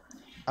her.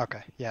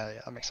 Okay, yeah,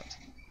 that makes sense.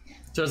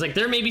 So it's like,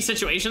 there may be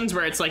situations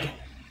where it's like,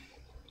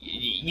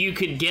 you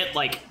could get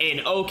like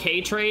an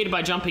okay trade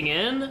by jumping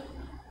in,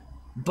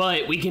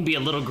 but we can be a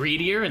little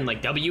greedier and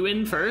like W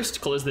in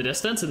first, close the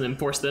distance, and then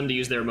force them to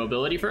use their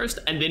mobility first,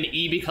 and then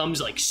E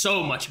becomes like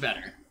so much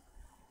better.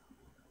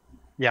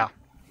 Yeah.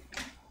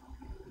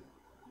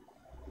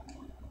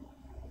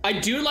 I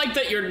do like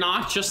that you're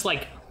not just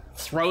like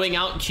throwing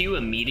out Q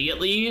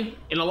immediately.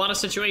 In a lot of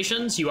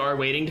situations, you are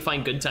waiting to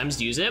find good times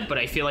to use it, but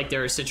I feel like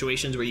there are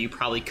situations where you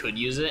probably could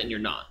use it and you're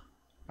not.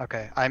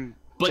 Okay, I'm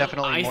But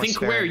definitely I more think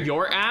sparing. where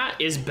you're at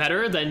is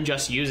better than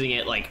just using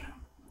it like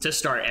to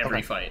start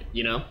every fight,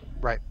 you know?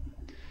 Right.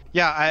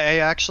 Yeah, I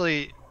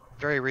actually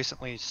very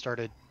recently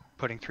started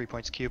putting 3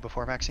 points Q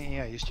before maxing E.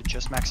 I used to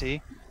just max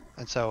E.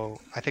 And so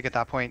I think at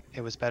that point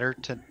it was better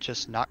to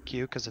just not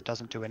Q because it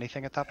doesn't do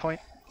anything at that point.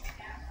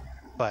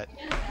 But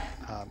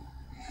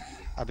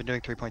I've been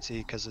doing 3 points E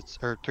because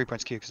or 3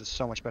 points Q because it's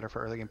so much better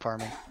for early game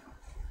farming.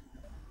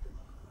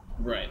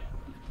 Right.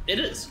 It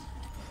is.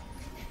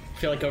 I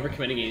feel like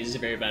overcommitting E is a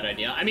very bad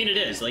idea. I mean, it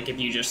is. Like, if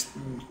you just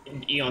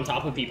E on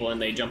top of people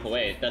and they jump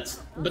away,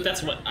 but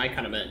that's what I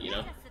kind of meant, you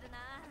know?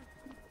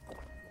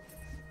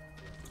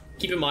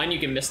 Keep in mind, you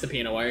can miss the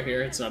piano wire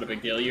here. It's not a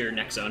big deal. Your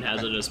next zone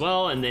has it as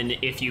well. And then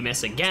if you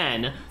miss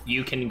again,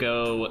 you can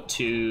go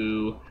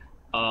to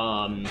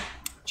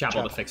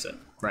Chapel to fix it.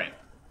 Right.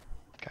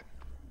 Okay.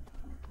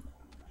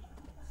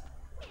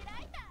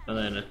 And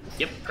then,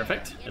 yep,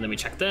 perfect. And then we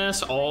check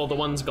this. All the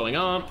ones going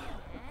up.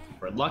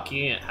 We're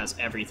lucky. It has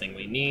everything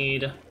we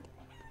need.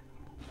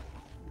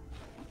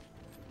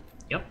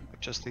 Yep.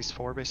 Just these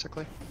 4,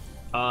 basically?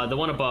 The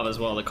one above as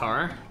well, the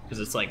car. Because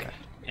it's like,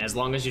 as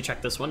long as you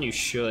check this one, you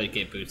should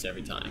get boots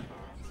every time.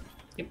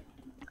 Yep.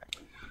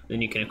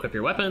 Then you can equip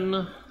your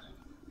weapon.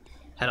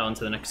 Head on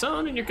to the next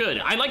zone, and you're good.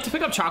 I like to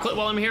pick up chocolate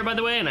while I'm here, by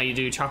the way, and I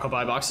do chocolate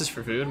buy boxes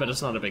for food, but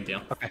it's not a big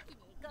deal. Okay.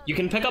 You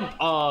can pick up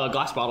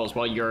glass bottles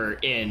while you're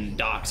in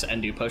docks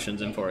and do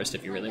potions in forest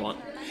if you really want.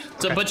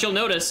 So, Okay. but you'll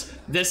notice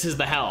this is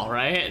the hell,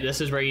 right? This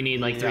is where you need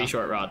like 3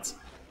 short rods.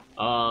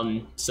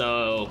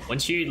 So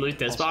once you loot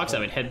this box, I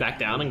would head back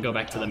down and go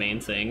back to the main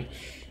thing.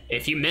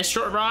 If you miss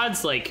short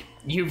rods, like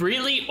you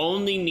really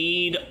only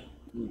need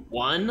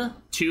 1,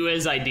 2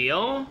 is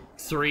ideal,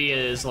 3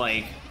 is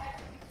like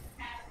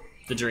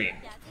the dream.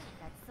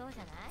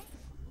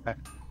 Okay.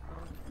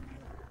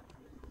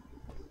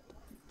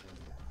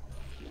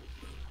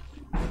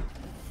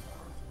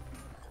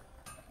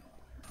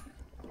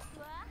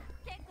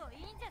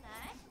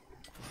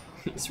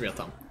 It's real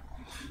Tom.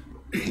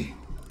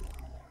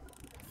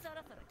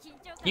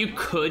 You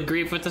could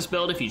grief with this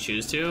build if you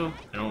choose to.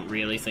 I don't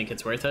really think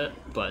it's worth it,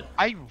 but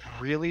I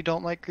really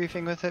don't like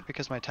griefing with it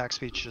because my attack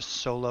speed's just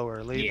so low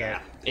early yeah,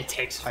 that it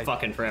takes I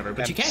fucking forever.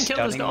 But I'm you can kill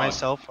this stunning dog.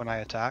 myself when I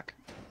attack.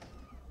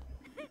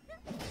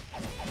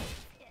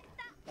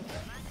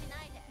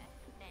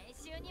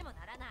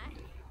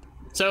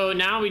 So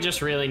now we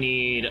just really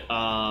need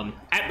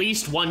at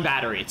least 1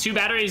 battery. 2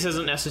 batteries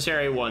isn't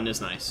necessary, 1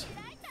 is nice.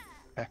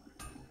 Okay.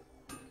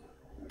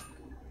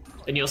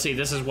 And you'll see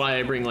this is why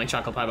I bring like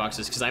chocolate pie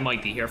boxes, because I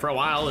might be here for a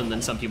while and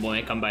then some people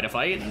might come by to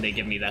fight and they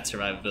give me that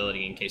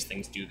survivability in case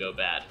things do go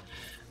bad.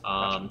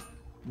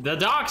 The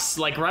docks,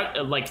 like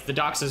the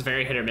docks is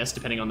very hit or miss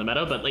depending on the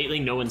meta, but lately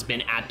no one's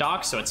been at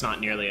docks, so it's not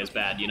nearly as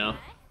bad, you know?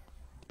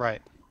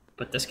 Right.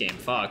 But this game,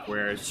 fuck,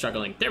 we're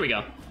struggling. There we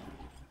go.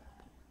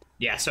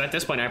 Yeah, so at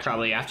this point I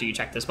probably, after you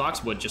check this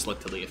box, would just look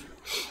to leave.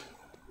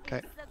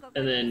 Okay.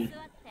 And then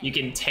you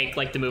can take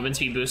like the movement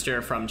speed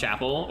booster from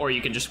Chapel, or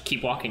you can just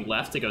keep walking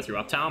left to go through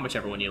Uptown,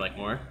 whichever one you like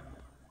more.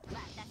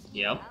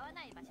 Yep.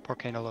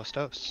 Porcano Los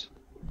Dos.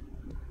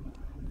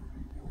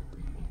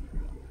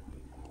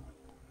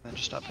 Then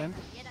just up in.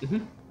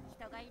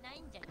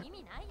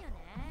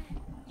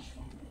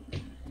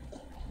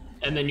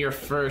 And then your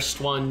first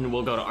one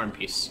will go to Arm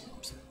Piece.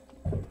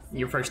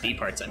 Your first E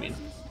parts, I mean.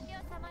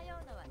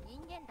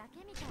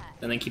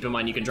 And then keep in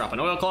mind you can drop an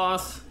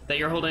oilcloth that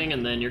you're holding,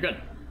 and then you're good.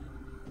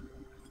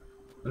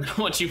 And then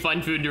once you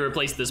find food to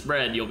replace this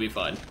bread, you'll be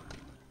fine.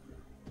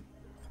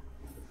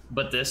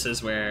 But this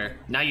is where,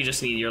 now you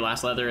just need your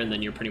last leather, and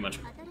then you're pretty much,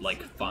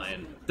 like,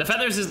 fine. The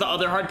feathers is the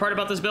other hard part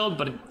about this build,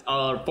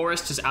 but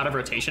Forest is out of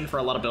rotation for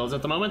a lot of builds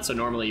at the moment, so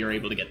normally you're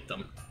able to get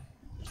them.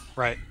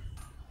 Right.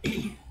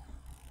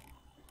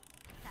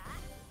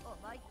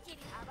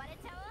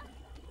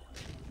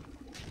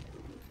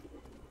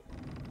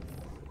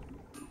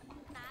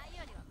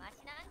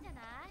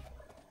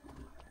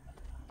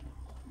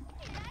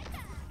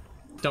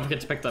 Don't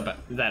forget to pick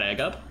that egg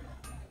up.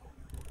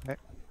 Okay.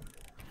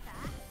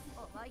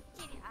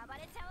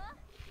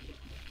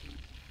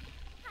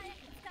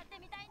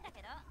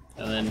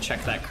 And then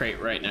check that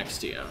crate right next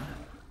to you.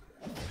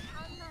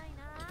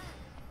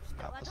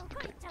 That wasn't the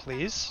great.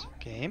 Please,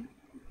 game.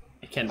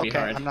 It can be Okay,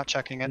 hard. I'm not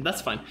checking it.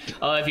 That's fine.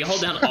 If you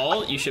hold down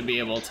Alt, you should be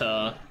able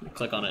to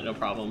click on it, no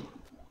problem.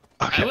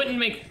 Okay. I wouldn't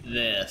make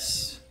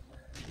this.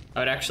 I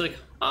would actually...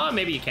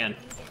 maybe you can.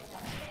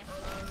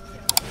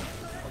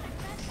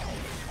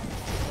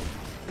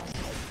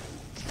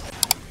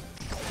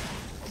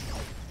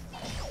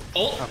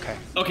 Ult. Okay.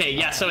 Okay,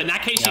 yeah, so in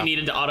that case, you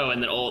needed to auto and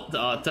then ult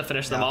to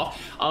finish them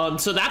off.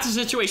 So that's a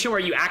situation where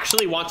you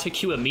actually want to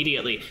queue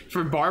immediately.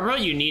 For Barbara,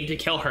 you need to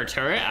kill her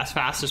turret as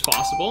fast as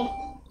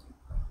possible.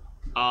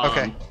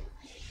 Okay.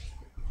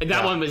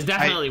 That one was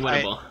definitely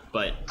winnable,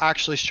 but... I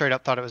actually straight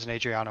up thought it was an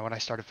Adriana when I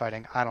started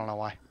fighting. I don't know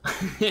why.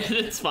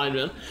 It's fine,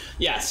 man.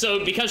 Yeah,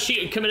 so because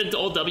she committed to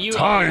ult W,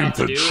 Time all you have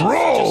to do is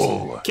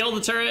troll! just kill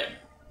the turret,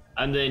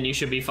 and then you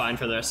should be fine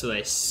for the rest of the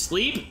day.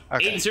 Sleep,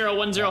 Okay.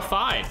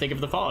 80105. Thank you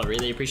for the follow.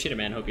 Really appreciate it,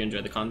 man. Hope you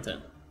enjoyed the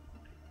content.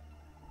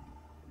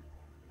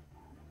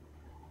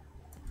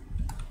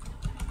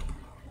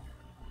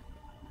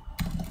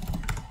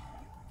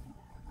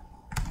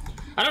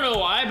 I don't know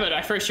why, but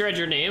I first read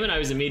your name and I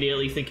was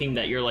immediately thinking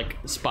that you're like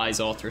Spy's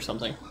alt or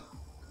something.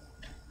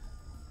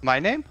 My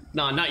name?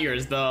 No, not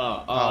yours.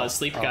 The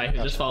sleep guy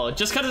who just followed.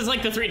 Just because it's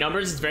like the 3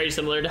 numbers, it's very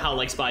similar to how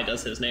like Spy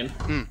does his name.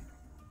 Hmm.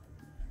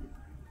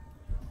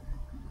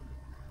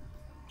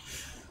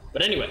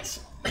 But anyways,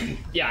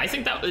 yeah, I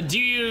think that.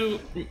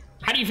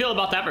 How do you feel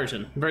about that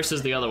version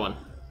versus the other one?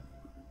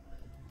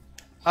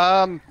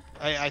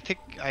 I think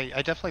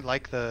I definitely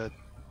like the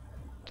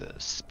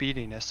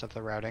speediness of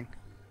the routing.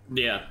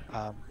 Yeah.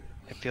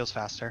 It feels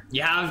faster.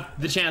 You have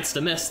the chance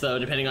to miss though,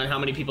 depending on how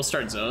many people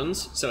start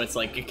zones. So it's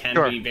like it can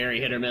be very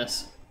hit or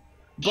miss.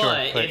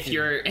 But if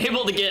you're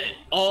able to get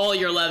all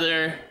your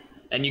leather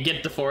and you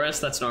get the forest,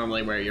 that's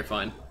normally where you're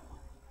fine.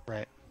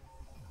 Right.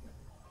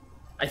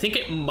 I think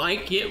it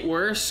might get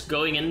worse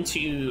going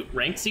into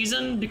ranked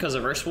season because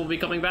Averse will be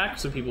coming back,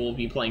 so people will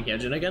be playing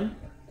Hyejin again.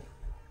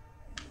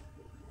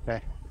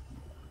 Okay.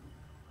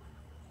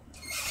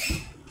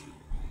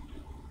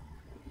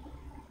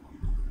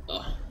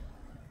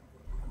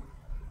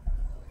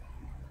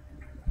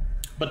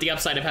 But the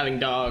upside of having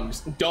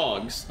dogs,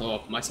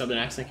 oh, my southern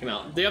accent came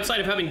out. The upside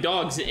of having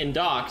dogs in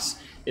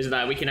docks is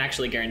that we can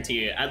actually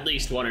guarantee at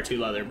least 1 or 2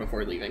 leather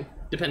before leaving,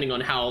 depending on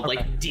how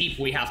like deep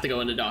we have to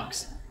go into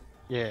docks.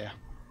 Yeah.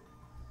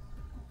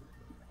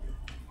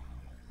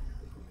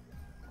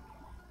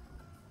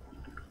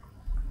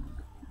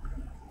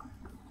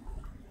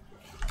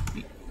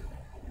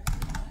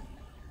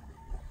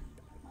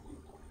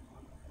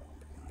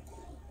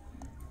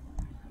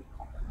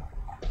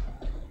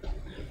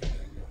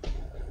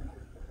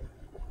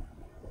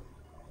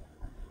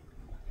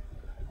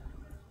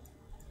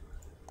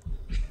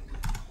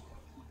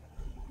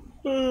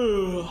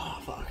 Oh,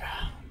 fuck.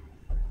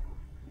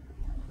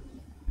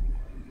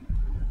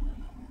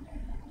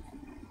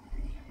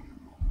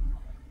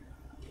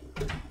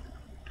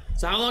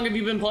 So how long have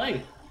you been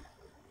playing?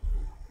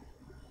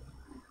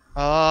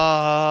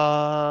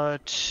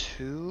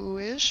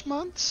 2-ish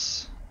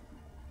months?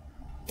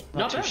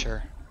 Not Not too bad.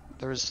 sure.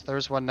 There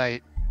was one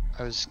night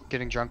I was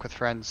getting drunk with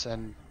friends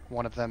and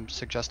one of them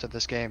suggested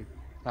this game.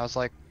 And I was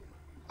like,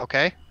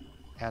 okay.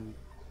 And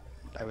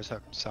I was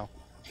hooked, so.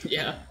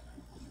 Yeah.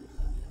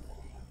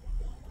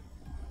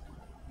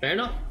 Fair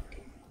enough.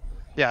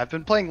 Yeah, I've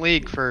been playing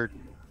League for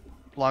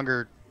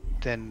longer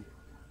than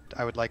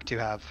I would like to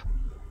have.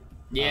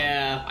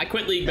 Yeah, I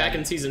quit League back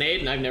in Season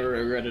 8 and I've never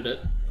regretted it.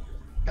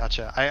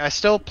 Gotcha. I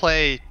still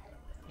play,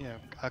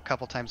 a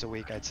couple times a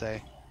week, I'd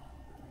say.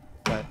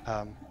 But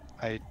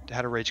I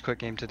had a rage quit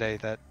game today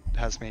that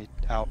has me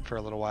out for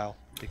a little while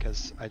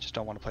because I just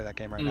don't want to play that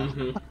game right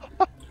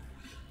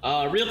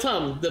now. Real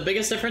Tom, the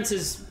biggest difference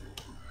is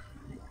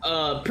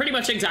pretty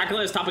much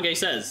exactly as Topagay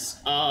says.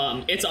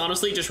 It's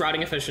honestly just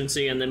routing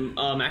efficiency and then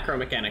macro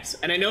mechanics.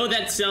 And I know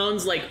that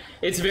sounds like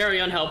it's very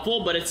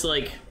unhelpful, but it's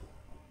like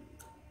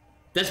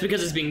that's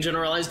because it's being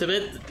generalized a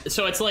bit.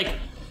 So it's like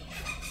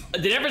the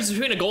difference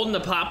between a gold and a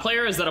plat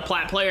player is that a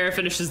plat player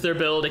finishes their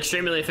build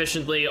extremely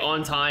efficiently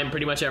on time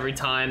pretty much every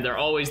time. They're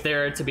always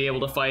there to be able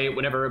to fight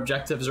whenever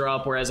objectives are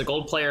up, whereas a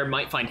gold player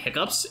might find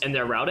hiccups in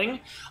their routing.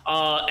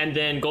 And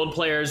then gold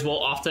players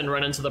will often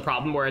run into the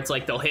problem where it's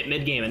like they'll hit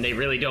mid game and they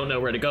really don't know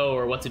where to go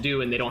or what to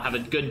do, and they don't have a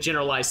good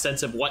generalized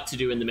sense of what to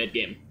do in the mid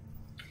game.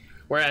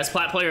 Whereas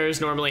plat players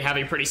normally have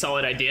a pretty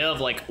solid idea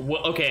of like,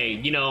 okay,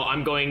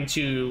 I'm going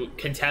to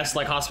contest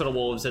like Hospital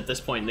Wolves at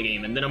this point in the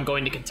game, and then I'm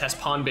going to contest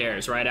Pawn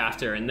Bears right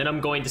after, and then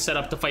I'm going to set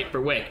up to fight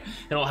for Wick,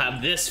 and I'll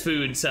have this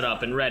food set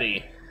up and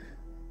ready.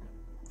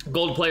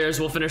 Gold players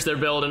will finish their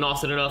build and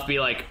often enough be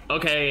like,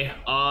 okay,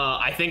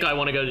 I think I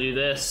want to go do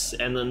this,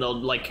 and then they'll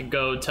like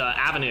go to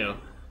Avenue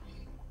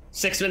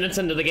 6 minutes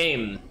into the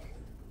game.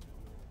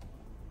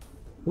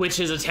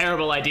 Which is a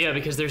terrible idea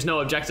because there's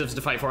no objectives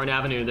to fight for in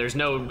Avenue. There's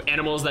no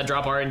animals that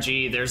drop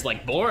RNG. There's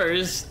like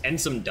boars and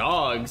some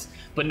dogs,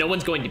 but no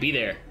one's going to be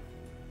there.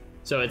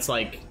 So it's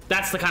like,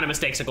 that's the kind of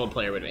mistakes a gold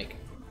player would make.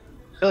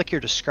 I feel like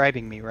you're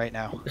describing me right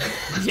now.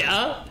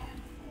 Yeah?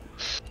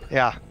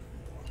 Yeah.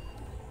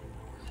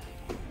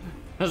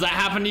 Has that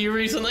happened to you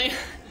recently?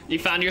 You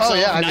found yourself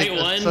night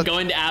one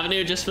going to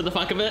Avenue just for the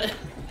fuck of it?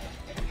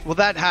 Well,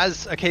 that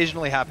has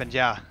occasionally happened,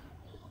 yeah.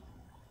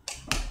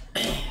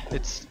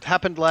 It's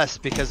happened less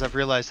because I've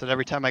realized that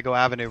every time I go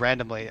Avenue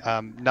randomly,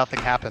 nothing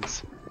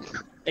happens.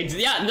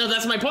 Yeah, no,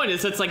 that's my point.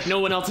 It's like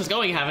no one else is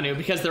going Avenue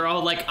because they're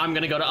all like, I'm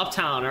gonna go to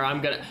Uptown, or I'm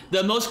gonna...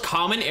 The most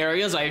common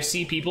areas I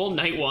see people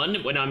night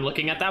one when I'm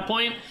looking at that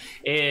point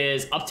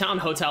is Uptown,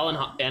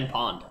 Hotel, and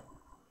Pond.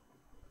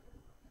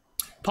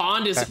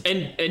 Pond is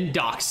in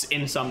docks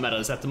in some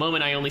metas. At the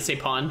moment, I only say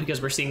Pond because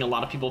we're seeing a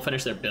lot of people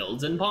finish their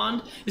builds in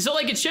Pond. So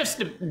like it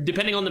shifts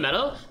depending on the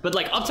meta, but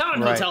like Uptown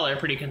and Hotel are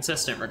pretty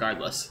consistent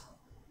regardless.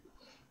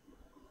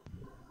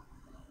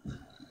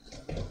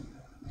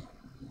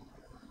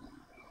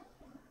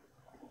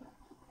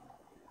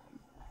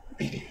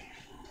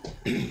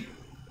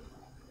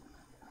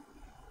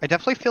 I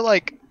definitely feel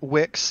like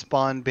Wick's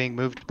spawn being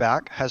moved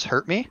back has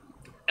hurt me.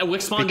 And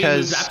Wick spawn being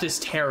moved back is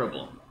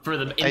terrible for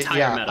the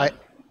entire meta.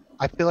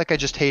 I feel like I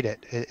just hate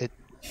it. It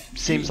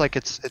seems like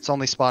it's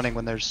only spawning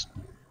when there's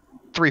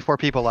 3-4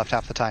 people left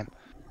half the time.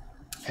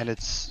 And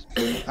it's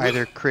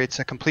either creates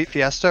a complete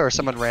fiesta or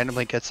someone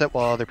randomly gets it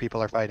while other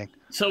people are fighting.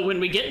 So when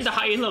we get into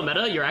high elo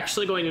meta, you're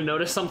actually going to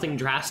notice something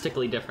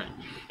drastically different.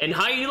 In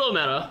high elo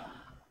meta,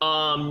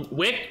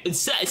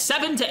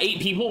 7 to 8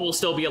 people will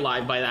still be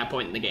alive by that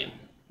point in the game.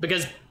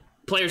 Because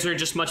players are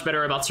just much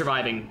better about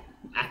surviving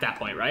at that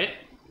point, right?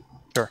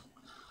 Sure.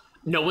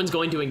 No one's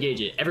going to engage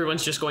it.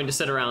 Everyone's just going to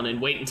sit around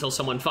and wait until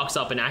someone fucks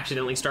up and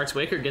accidentally starts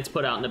Wick or gets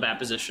put out in a bad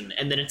position.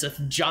 And then it's a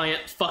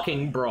giant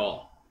fucking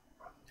brawl.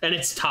 And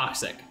it's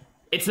toxic.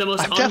 It's the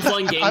most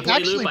unfun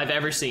gameplay loop I've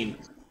ever seen.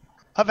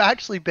 I've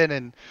actually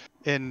been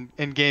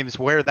in games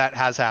where that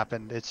has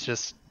happened. It's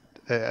just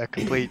a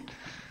complete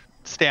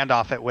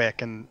standoff at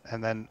Wick, and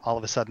then all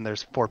of a sudden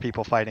there's 4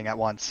 people fighting at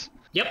once.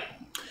 Yep.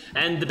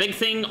 And the big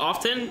thing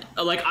often,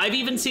 like I've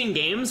even seen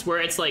games where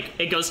it's like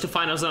it goes to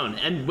final zone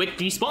and Wick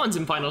despawns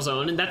in final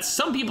zone, and that's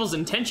some people's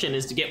intention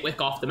is to get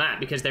Wick off the map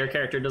because their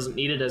character doesn't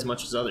need it as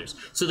much as others.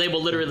 So they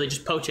will literally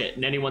just poach it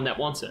and anyone that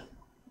wants it.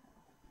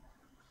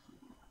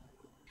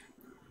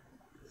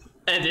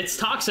 And it's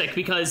toxic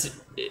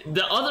because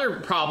the other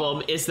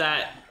problem is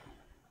that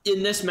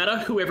in this meta,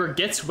 whoever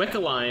gets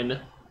Wickaline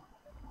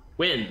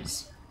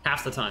wins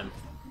half the time.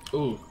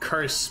 Ooh,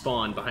 curse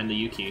spawn behind the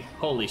Yuki.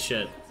 Holy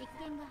shit.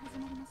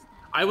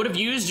 I would have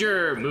used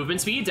your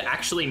movement speed to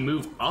actually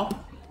move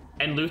up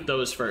and loot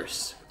those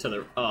first to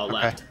the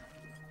left.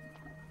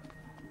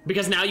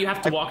 Because now you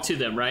have to walk to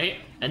them, right?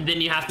 And then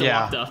you have to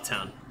walk to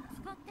Uptown.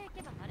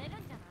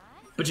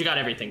 But you got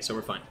everything, so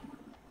we're fine.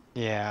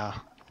 Yeah.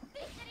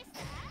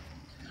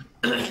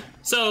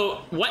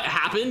 So what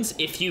happens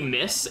if you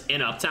miss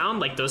in Uptown,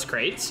 like those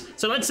crates?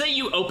 So let's say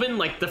you open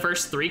like the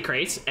first 3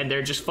 crates and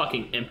they're just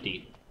fucking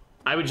empty.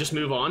 I would just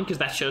move on because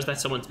that shows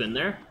that someone's been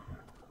there.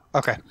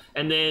 Okay.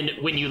 And then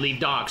when you leave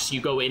docks,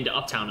 you go into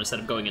Uptown instead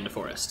of going into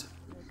Forest.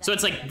 So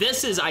it's like,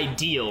 this is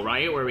ideal,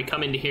 right? Where we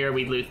come into here,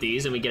 we loot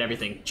these, and we get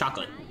everything.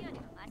 Chocolate.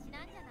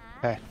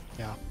 Okay,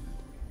 yeah.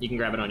 You can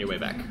grab it on your way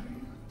back.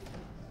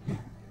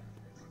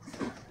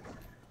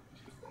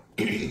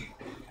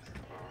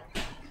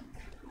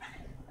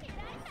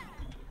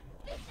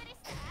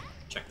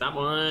 Check that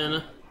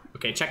one.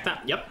 Okay, check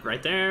that. Yep,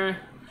 right there.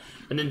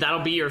 And then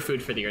that'll be your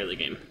food for the early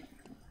game.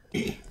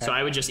 So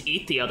I would just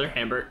eat the other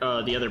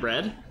the other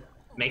bread,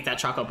 make that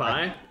choco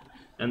pie,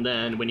 and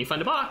then when you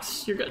find a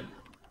box, you're good.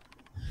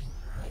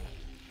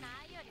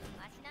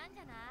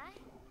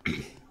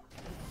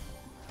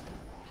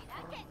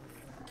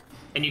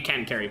 And you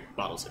can carry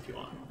bottles if you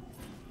want.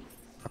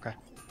 Okay.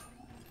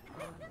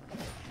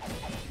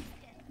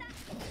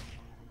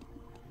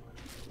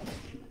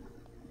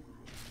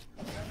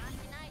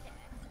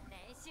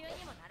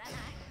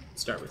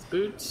 Start with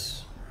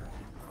boots.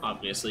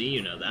 Obviously,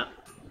 you know that.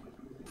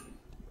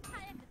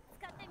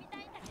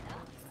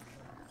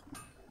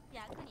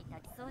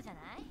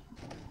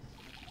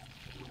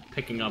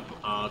 Picking up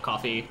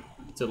coffee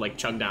to like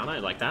chug down, I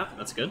like that.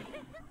 That's good.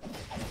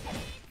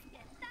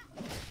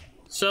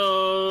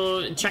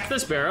 So check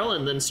this barrel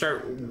and then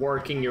start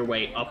working your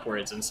way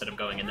upwards instead of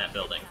going in that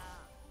building.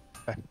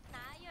 Okay.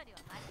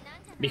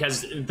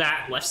 Because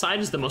that left side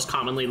is the most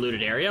commonly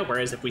looted area,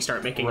 whereas if we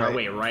start making our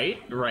way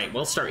right,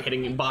 we'll start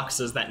hitting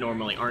boxes that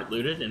normally aren't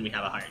looted and we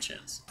have a higher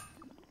chance.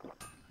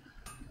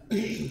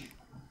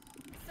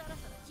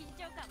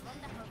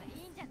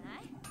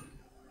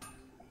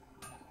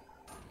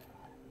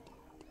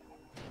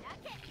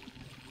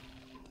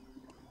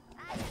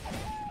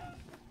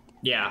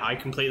 Yeah, I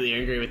completely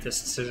agree with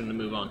this decision to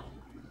move on.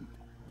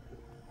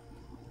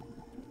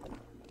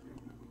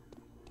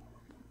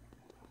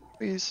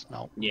 Please?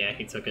 No. Yeah,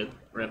 he took it.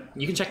 Rip.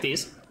 You can check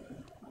these.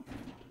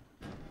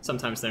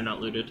 Sometimes they're not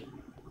looted.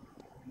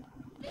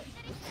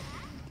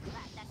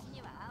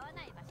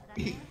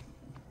 The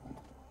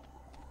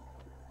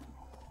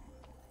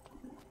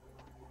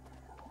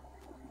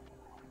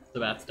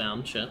bat's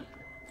down, shit.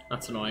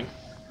 That's annoying.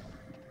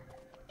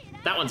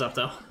 That one's up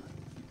though.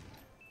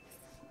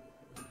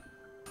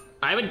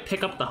 I would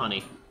pick up the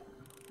honey.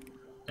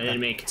 And then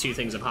make 2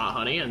 things of hot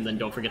honey, and then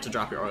don't forget to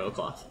drop your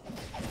oilcloth.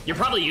 You're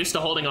probably used to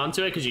holding on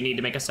to it because you need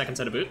to make a second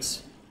set of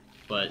boots,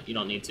 but you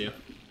don't need to.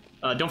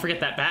 Don't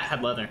forget that bat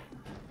had leather.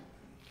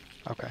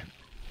 Okay.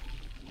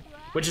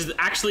 Which is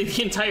actually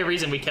the entire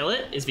reason we kill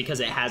it, is because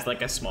it has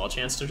like a small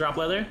chance to drop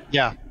leather.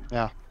 Yeah,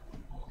 yeah.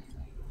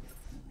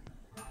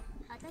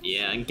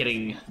 Yeah, and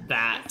getting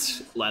that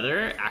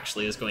leather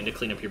actually is going to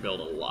clean up your build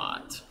a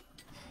lot.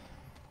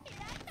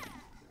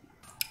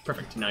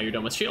 Perfect, now you're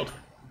done with shield.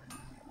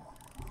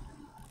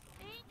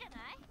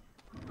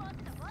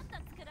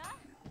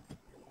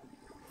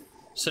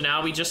 So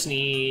now we just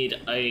need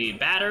a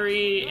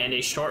battery and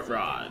a short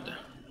rod.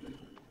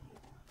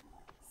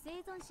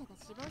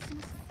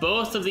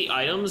 Both of the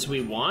items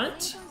we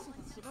want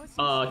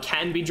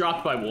can be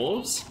dropped by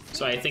wolves,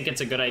 so I think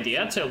it's a good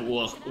idea to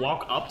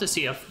walk up to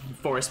see if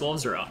forest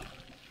wolves are up.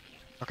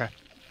 Okay.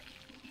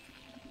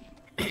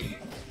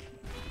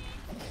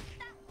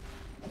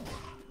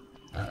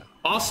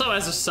 Also,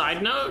 as a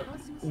side note,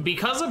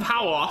 because of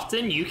how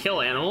often you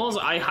kill animals,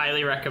 I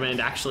highly recommend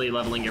actually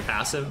leveling your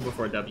passive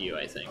before W,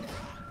 I think.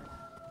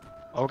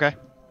 Okay.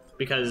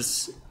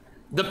 Because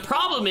the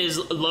problem is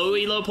low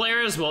elo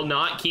players will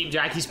not keep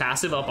Jackie's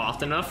passive up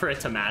often enough for it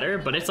to matter,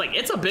 but it's like,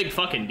 it's a big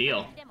fucking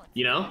deal,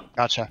 you know?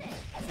 Gotcha.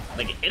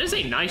 Like, it is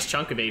a nice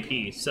chunk of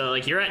AP. So,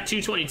 like, you're at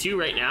 222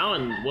 right now,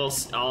 and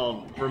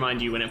I'll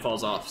remind you when it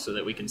falls off so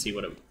that we can see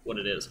what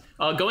it is.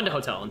 I'll go into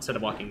hotel instead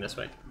of walking this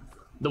way.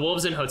 The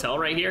wolves in hotel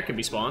right here can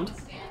be spawned.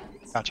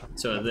 Gotcha.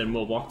 So then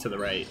we'll walk to the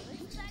right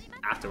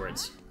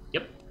afterwards.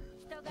 Yep.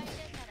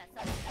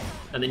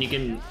 And then you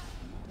can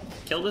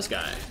kill this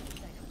guy.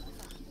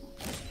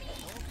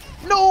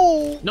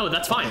 No! No,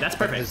 that's fine. That's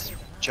perfect. His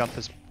jump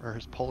is, or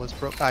his pull is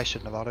broke. I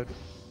shouldn't have autoed.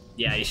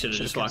 Yeah, you should have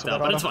just walked canceled out,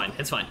 that but it's auto. fine.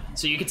 It's fine.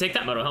 So you can take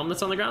that moto helm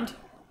that's on the ground.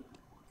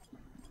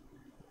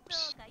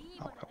 Oops.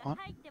 Oh, come on.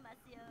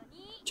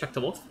 Check the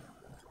wolf.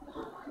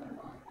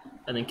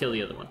 And then kill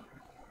the other one.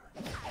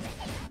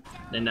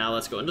 And now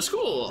let's go into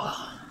school.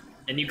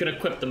 And you can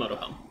equip the moto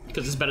helm,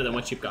 because it's better than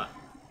what you've got.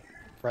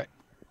 Right.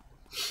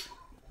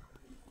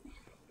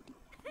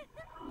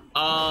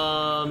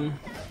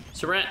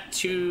 So we're at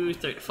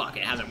 230. Fuck,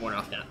 it hasn't worn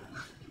off yet.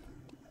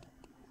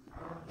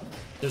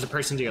 There's a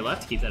person to your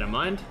left, keep that in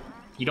mind.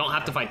 You don't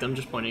have to fight them,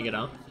 just pointing it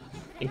out,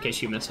 in case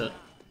you miss it.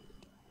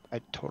 I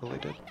totally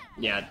did.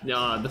 Yeah,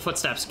 the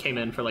footsteps came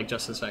in for like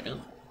just a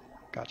second.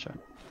 Gotcha.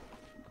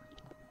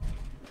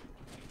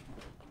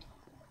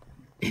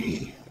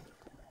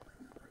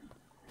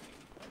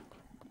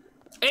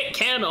 It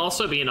can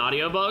also be an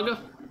audio bug,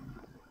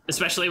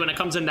 especially when it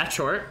comes in that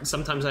short.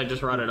 Sometimes I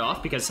just run it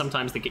off because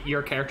sometimes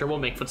your character will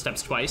make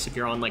footsteps twice if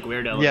you're on like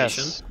weird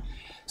elevation. Yes.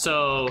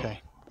 So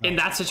Okay. in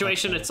that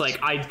situation, it's like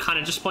I kind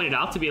of just pointed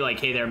out to be like,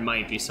 hey, there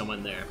might be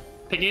someone there.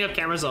 Picking up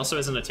cameras also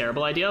isn't a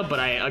terrible idea, but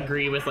I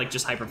agree with like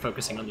just hyper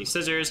focusing on these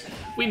scissors.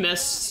 We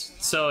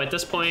missed, so at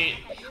this point,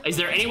 is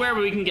there anywhere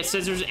where we can get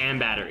scissors and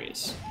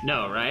batteries?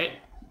 No, right?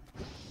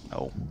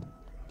 No.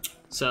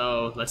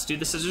 So let's do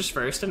the scissors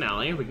first in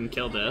alley. We can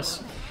kill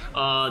this.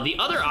 The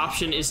other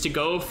option is to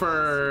go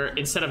for,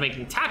 instead of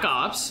making tac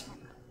ops,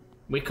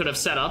 we could have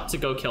set up to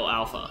go kill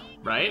alpha,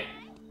 right?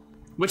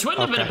 Which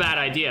wouldn't have been a bad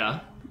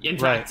idea. In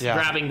fact, yeah.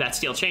 grabbing that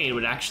steel chain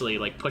would actually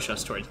like push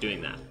us towards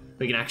doing that.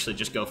 We can actually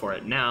just go for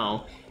it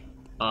now.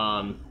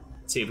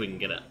 See if we can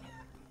get it.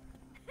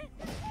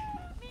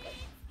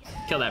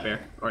 Kill that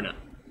bear, or no.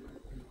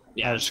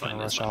 Yeah, I that's was just fine.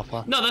 gonna That's rush fine.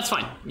 alpha. No, that's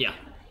fine. Yeah.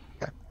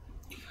 Okay.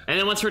 And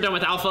then once we're done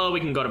with alpha, we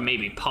can go to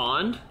maybe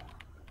pond.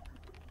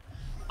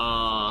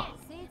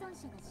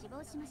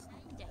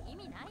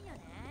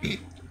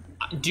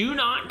 Do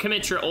not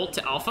commit your ult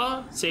to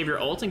alpha. Save your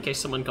ult in case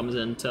someone comes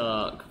in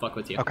to fuck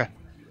with you. Okay.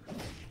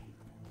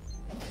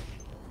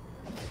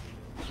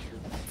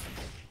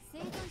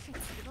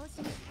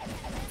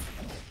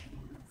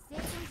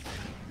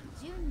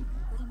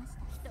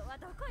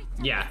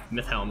 Yeah,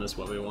 Myth Helm is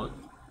what we want.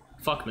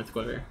 Fuck Myth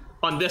Quiver.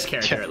 On this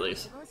character, Yeah. at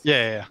least.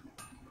 Yeah.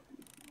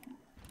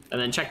 And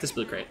then check this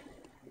blue crate.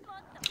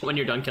 When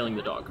you're done killing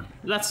the dog.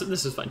 This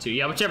is fine too.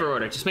 Yeah, whichever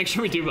order. Just make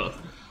sure we do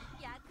both.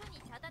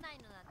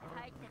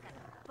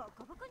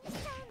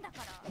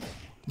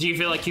 Do you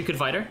feel like you could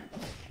fight her?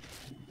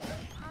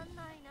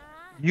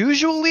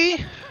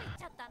 Usually,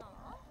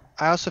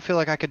 I also feel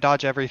like I could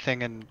dodge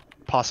everything and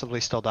possibly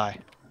still die.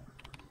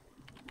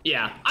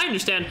 Yeah, I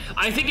understand.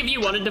 I think if you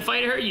wanted to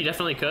fight her, you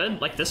definitely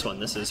could. Like this one.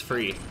 This is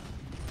free.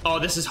 Oh,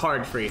 this is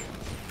hard free.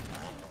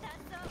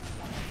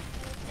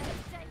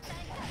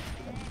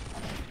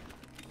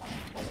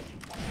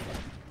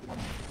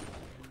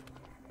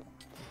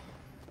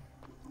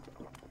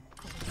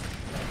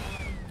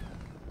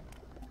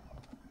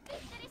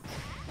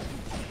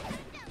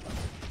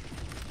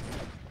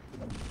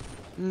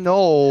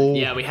 No.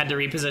 Yeah, we had to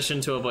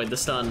reposition to avoid the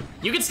stun.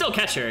 You can still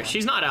catch her.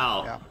 She's not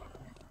out. Yeah.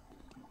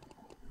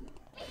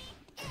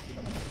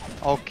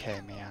 Okay,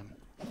 man.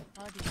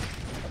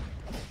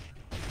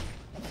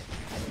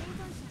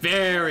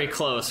 Very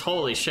close.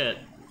 Holy shit.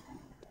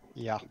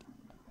 Yeah.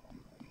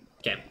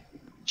 Okay.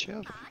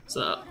 Chill.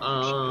 So,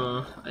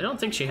 I don't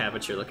think she had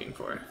what you're looking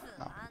for.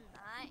 No.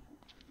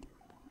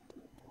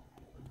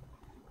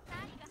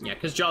 Yeah,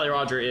 because Jolly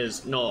Roger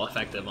is null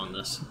effective on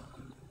this.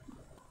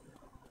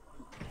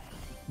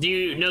 Do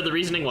you know the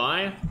reasoning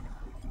why?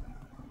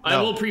 I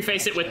No. will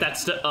preface it with that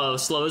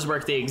slows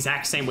work the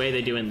exact same way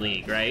they do in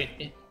League,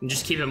 right? And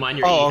just keep in mind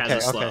your Oh, E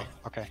has a slow.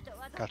 okay.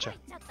 Gotcha.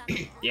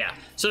 Yeah.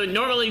 So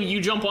normally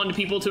you jump onto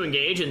people to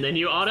engage and then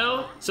you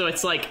auto. So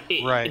it's like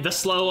Right. the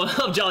slow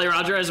of Jolly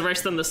Roger is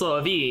worse than the slow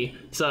of E.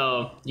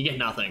 So you get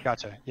nothing.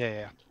 Gotcha.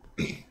 Yeah.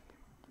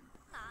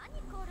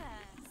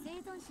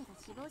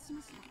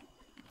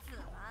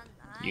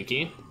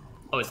 Yuki?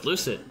 Oh, it's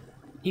Lucid.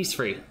 He's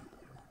free.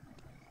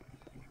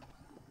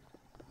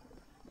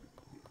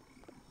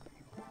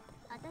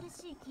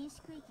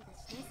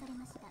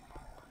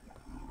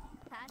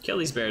 Kill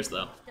these bears,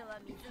 though.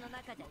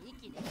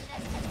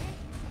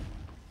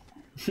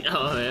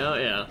 Oh,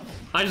 yeah.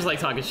 I just like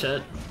talking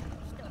shit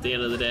at the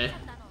end of the day.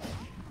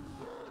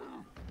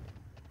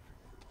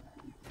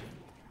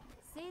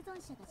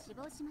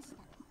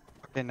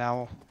 Okay,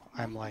 now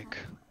I'm like...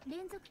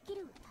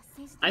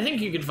 I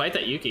think you could fight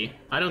that Yuki.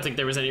 I don't think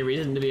there was any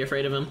reason to be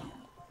afraid of him.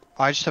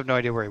 I just have no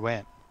idea where he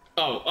went.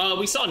 Oh,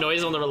 we saw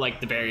noise on the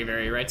like the very,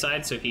 very right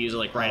side, so he's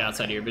like right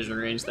outside of your vision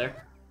range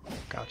there.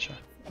 Gotcha.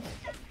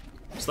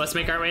 So let's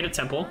make our way to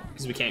Temple,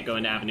 because we can't go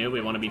into Avenue.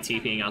 We want to be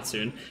TPing out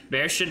soon.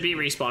 Bear should be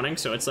respawning,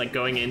 so it's like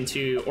going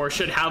into, or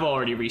should have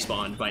already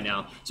respawned by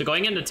now. So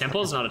going into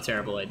Temple is not a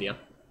terrible idea.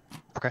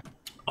 Okay.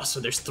 Also,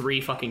 there's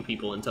 3 fucking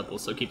people in Temple,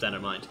 so keep that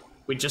in mind.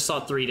 We just saw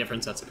 3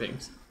 different sets of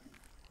pings.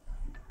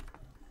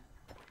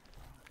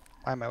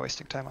 Why am I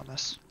wasting time on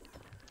this?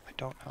 I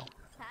don't know.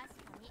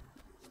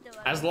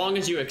 As long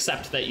as you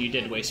accept that you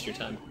did waste your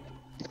time.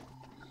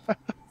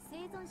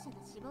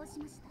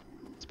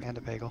 It's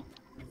Panda Bagel.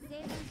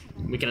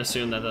 We can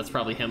assume that that's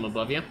probably him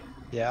above you.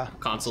 Yeah.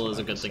 Console is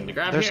a good thing to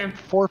grab There's here.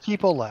 4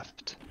 people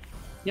left.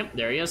 Yep,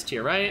 there he is to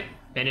your right.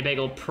 Bandit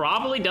Bagel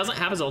probably doesn't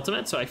have his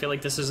ultimate, so I feel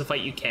like this is a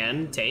fight you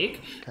can take.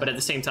 Okay. But at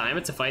the same time,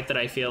 it's a fight that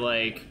I feel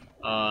like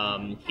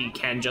he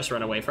can just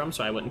run away from,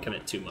 so I wouldn't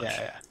commit too much.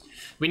 Yeah.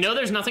 We know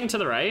there's nothing to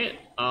the right,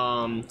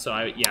 so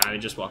I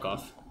would just walk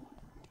off.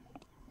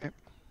 Okay.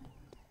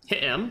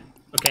 Hit him.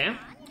 Okay.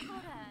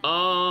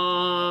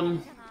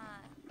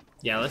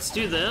 Yeah, let's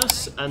do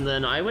this, and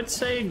then I would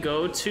say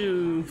go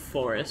to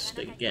Forest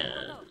again.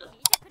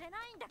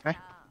 Okay.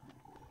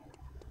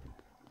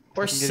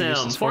 Or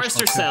Sim. Forest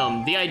or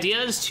Sim. The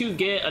idea is to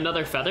get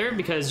another feather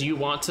because you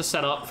want to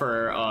set up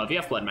for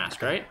VF Blood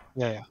Mask, right?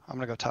 Yeah. I'm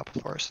gonna go top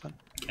of Forest then.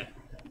 Okay.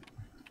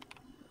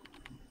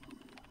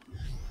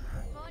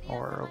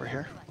 Or over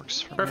here.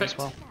 Works for Perfect.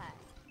 me as well.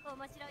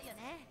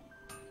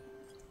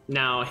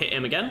 Now hit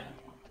him again.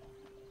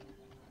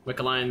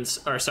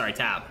 Wickaline's, or sorry,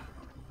 tab.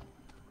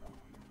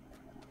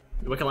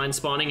 Wickaline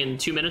spawning in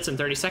 2 minutes and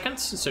 30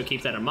 seconds, so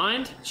keep that in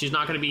mind. She's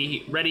not going to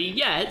be ready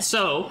yet,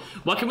 so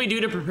what can we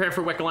do to prepare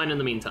for Wickaline in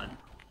the meantime?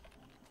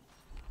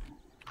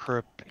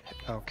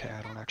 Okay,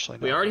 I don't actually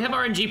know. We already have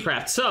RNG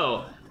prepped,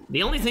 so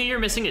the only thing you're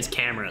missing is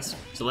cameras.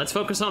 So let's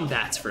focus on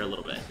bats for a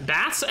little bit.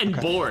 Bats and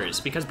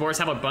boars, because boars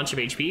have a bunch of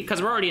HP,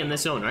 because we're already in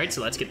this zone, right?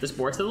 So let's get this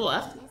boar to the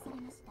left.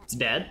 It's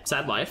dead,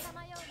 sad life.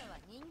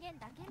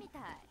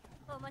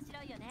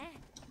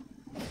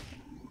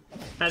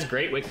 Has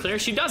great wick clear.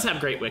 She does have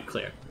great wick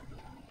clear.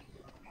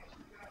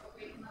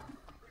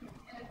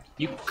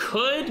 You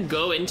could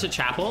go into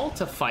Chapel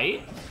to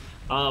fight,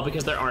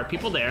 because there are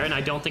people there, and I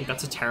don't think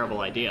that's a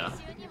terrible idea.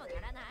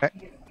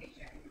 Okay.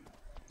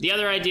 The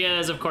other idea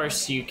is, of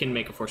course, you can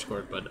make a force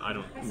court, but I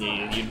don't.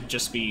 You'd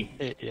just be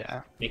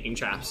making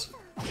traps.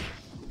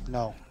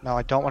 No,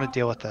 I don't want to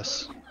deal with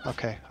this.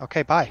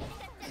 Okay, bye.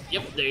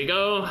 Yep, there you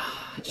go.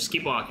 Just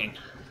keep walking.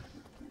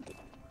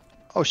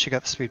 Oh, she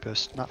got the speed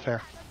boost. Not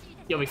fair.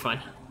 You'll be fine.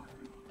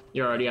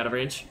 You're already out of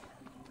range.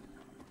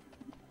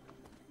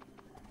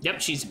 Yep,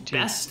 she's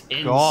best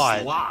in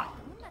slot.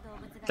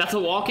 That's a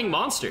walking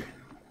monster.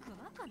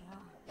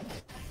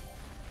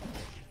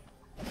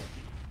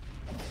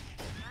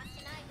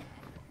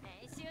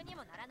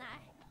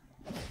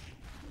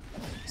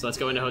 So let's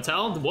go into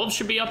hotel. The wolves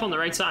should be up on the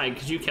right side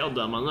because you killed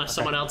them, unless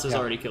someone else has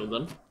already killed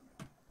them.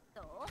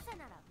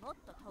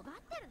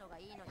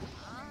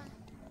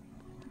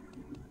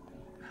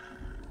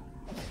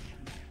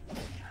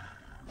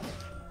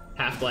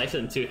 Half-life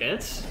in 2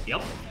 hits.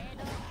 Yep.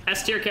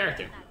 S-tier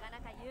character.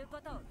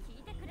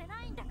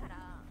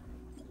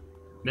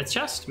 Myth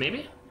chest,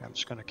 maybe? I'm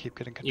just gonna keep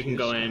getting You confused. can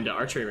go into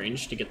archery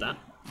range to get that.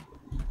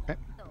 Okay.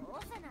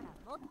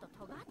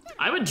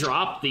 I would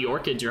drop the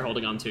orchids you're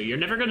holding on to. You're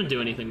never gonna do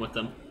anything with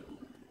them.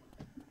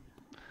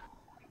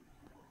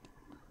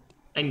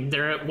 And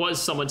there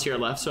was someone to your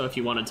left, so if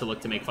you wanted to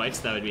look to make fights,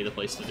 that would be the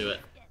place to do it.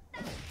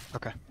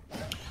 Okay.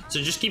 So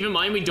just keep in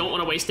mind, we don't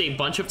want to waste a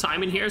bunch of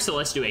time in here, so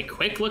let's do a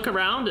quick look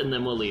around, and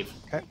then we'll leave.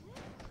 Okay.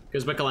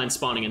 Because Wickaline's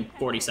spawning in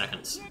 40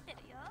 seconds.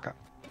 Okay.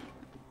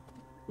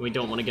 We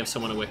don't want to give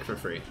someone a wick for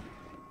free.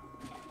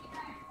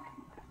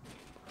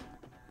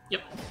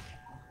 Yep.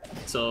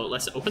 So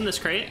let's open this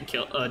crate and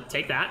kill.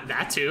 Take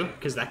that too,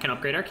 because that can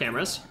upgrade our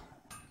cameras.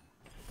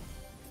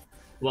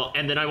 Well,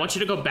 and then I want you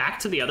to go back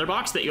to the other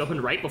box that you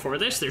opened right before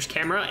this. There's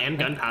camera and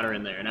gunpowder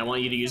in there, and I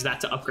want you to use that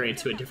to upgrade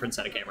to a different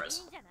set of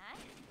cameras.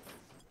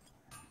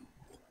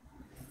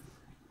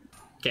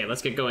 Okay,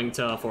 let's get going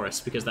to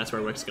Forest, because that's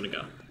where Wick's gonna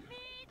go.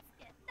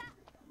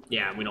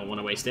 Yeah, we don't want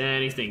to waste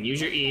anything.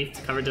 Use your E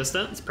to cover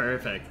distance.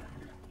 Perfect.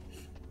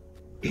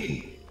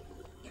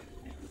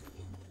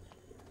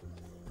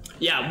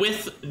 Yeah,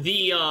 with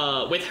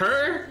the with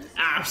her,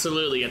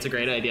 absolutely, it's a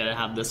great idea to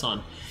have this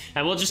on,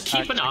 and we'll just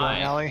keep an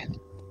eye. Alley.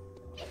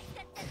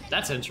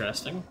 That's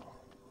interesting.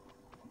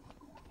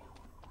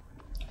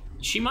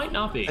 She might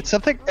not be. It's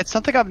something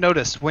I've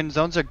noticed. When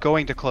zones are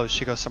going to close,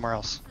 she goes somewhere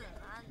else.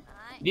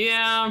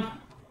 Yeah.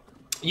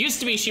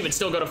 Used to be she would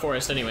still go to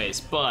Forest anyways,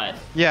 but...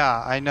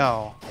 Yeah, I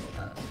know.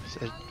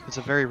 It's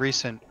a very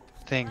recent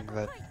thing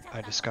that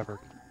I discovered.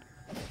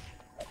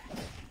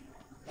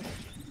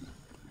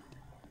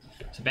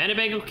 So Bandit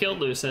Bagel killed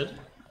Lucid.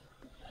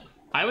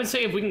 I would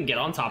say if we can get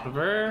on top of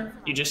her,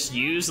 you just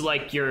use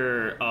like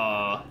your...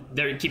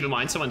 there. Keep in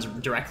mind someone's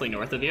directly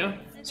north of you.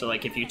 So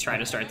like if you try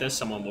to start this,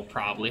 someone will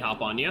probably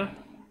hop on you.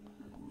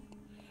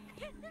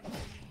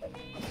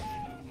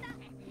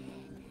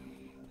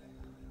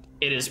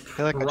 It is I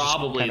feel like I just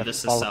probably kind the of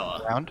follow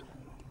Sicella. around.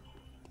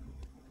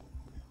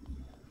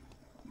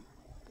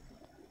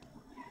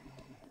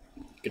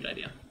 Good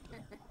idea.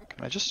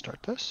 Can I just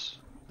start this?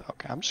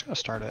 Okay, I'm just gonna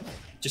start it.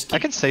 Just I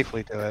keep, can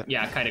safely do it.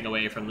 yeah, kiting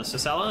away from the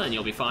Sicella, and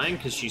you'll be fine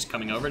because she's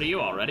coming over to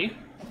you already.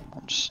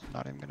 I'm just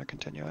not even gonna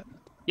continue it.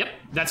 Yep,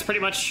 that's pretty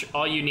much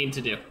all you need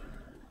to do.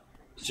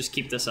 Just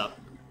keep this up.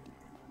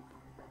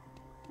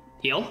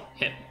 Heal,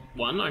 hit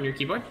 1 on your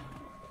keyboard.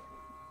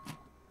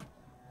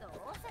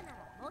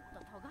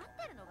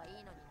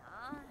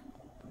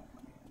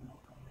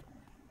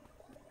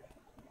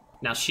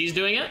 Now she's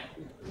doing it.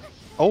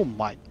 Oh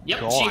my Yep,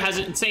 god. she has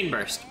an insane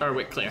burst, or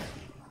wick clear.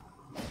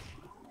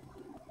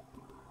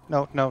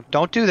 No, no,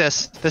 don't do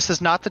this. This is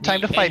not the time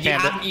to fight,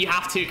 Bandit. You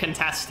have to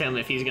contest him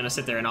if he's gonna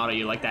sit there and auto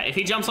you like that. If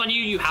he jumps on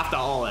you, you have to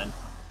all in.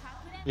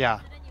 Yeah.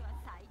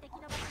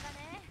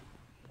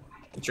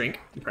 Drink,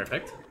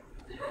 perfect.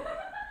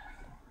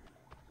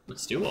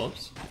 Let's do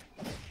wolves.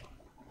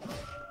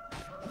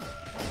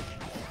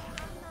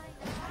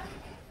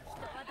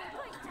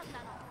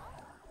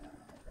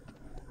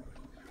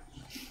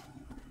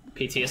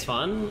 PT is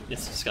fun,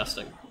 it's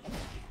disgusting.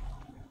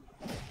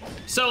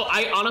 So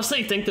I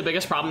honestly think the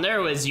biggest problem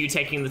there was you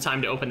taking the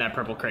time to open that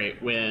purple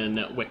crate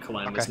when Wick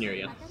Line was near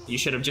you. You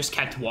should have just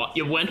kept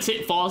once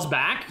it falls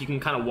back, you can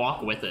kind of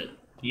walk with it,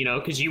 you know,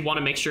 because you want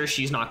to make sure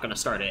she's not going to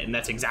start it, and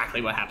that's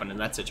exactly what happened in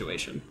that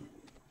situation.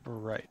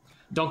 Right.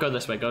 Don't go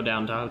this way, go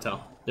down to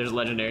hotel. There's a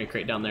legendary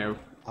crate down there.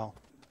 Oh.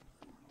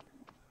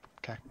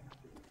 Okay.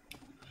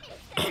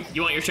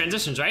 You want your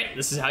transitions, right?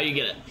 This is how you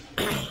get it.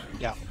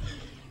 Yeah.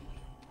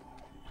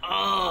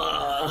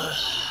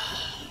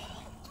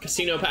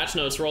 Casino patch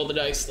notes, roll the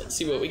dice, let's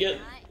see what we get.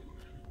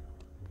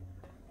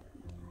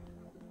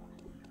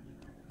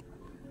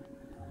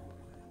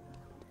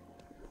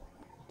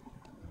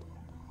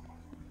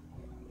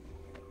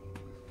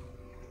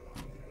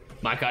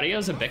 My audio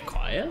is a bit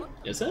quiet,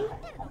 is it?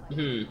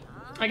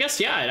 I guess,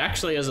 yeah, it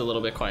actually is a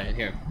little bit quiet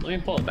here. Let me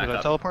pull it back Did I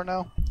up. teleport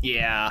now?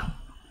 Yeah.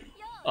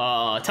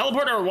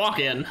 Teleport or walk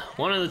in,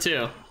 one of the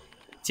two.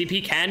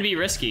 TP can be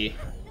risky.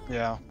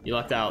 Yeah. You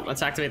lucked out.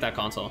 Let's activate that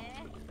console.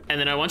 And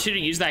then I want you to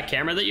use that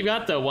camera that you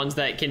got, the ones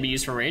that can be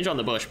used from range, on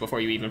the bush before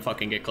you even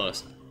fucking get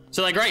close.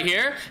 So like right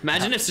here,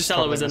 imagine if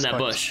Sicella was in that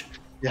bush.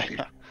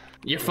 Yeah.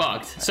 You're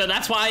fucked. So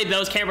that's why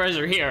those cameras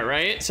are here,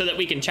 right? So that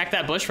we can check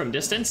that bush from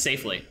distance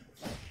safely.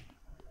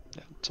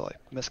 Yeah, until I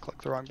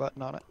misclick the wrong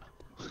button on it.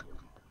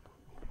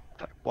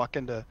 I walk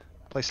into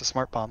place a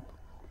smart bomb.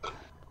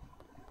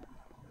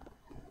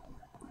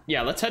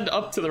 Yeah, let's head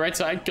up to the right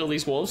side, kill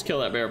these wolves, kill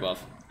that bear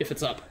buff, if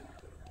it's up.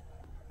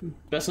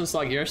 Best in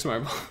slog here,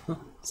 smart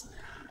bomb.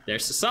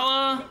 There's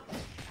Sicella.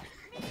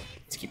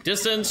 Let's keep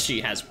distance.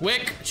 She has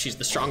Wick. She's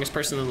the strongest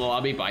person in the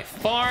lobby by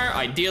far.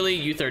 Ideally,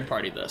 you third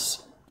party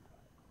this.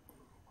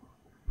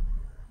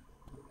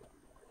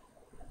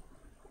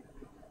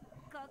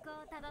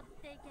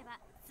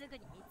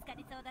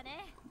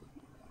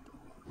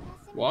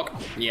 Walk?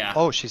 Yeah.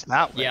 Oh, she's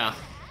that way. Yeah.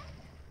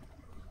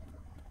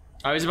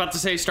 I was about to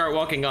say start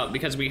walking up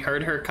because we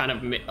heard her kind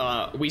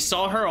of, we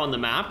saw her on the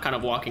map kind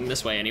of walking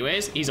this way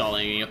anyways. He's all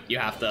in you. You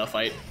have to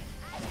fight.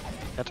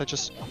 Can't I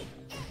just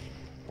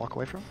walk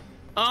away from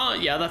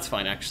him? Yeah, that's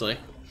fine actually.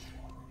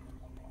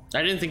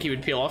 I didn't think he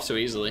would peel off so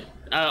easily.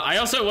 I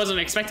also wasn't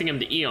expecting him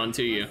to Eon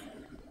to you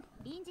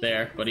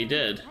there, but he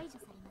did.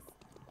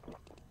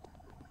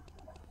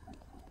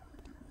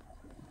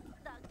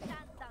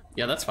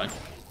 Yeah, that's fine.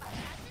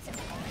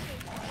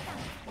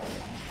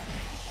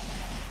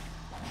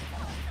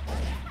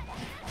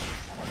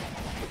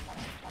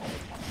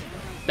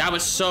 That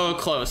was so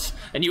close,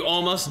 and you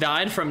almost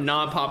died from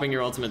not popping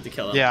your ultimate to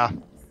kill him. Yeah,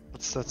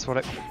 that's what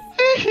I.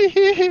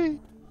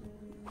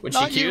 When she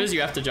Qs,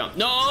 you have to jump.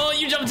 No,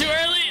 you jumped too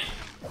early.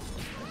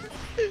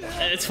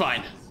 It's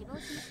fine.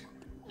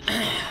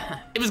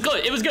 It was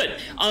good. It was good.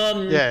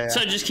 Yeah.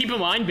 So just keep in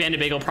mind, Bandit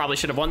Bagel probably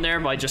should have won there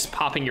by just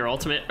popping your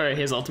ultimate or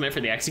his ultimate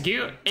for the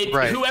execute.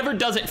 Right. Whoever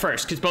does it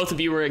first, because both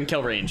of you were in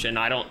kill range, and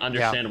I don't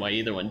understand why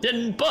either one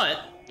didn't. But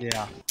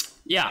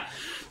yeah.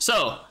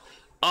 So.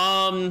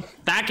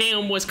 That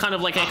game was kind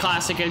of like a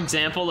classic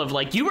example of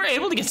like, you were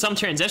able to get some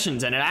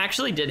transitions and it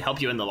actually did help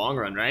you in the long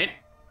run, right?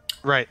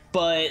 Right.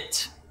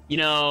 But, you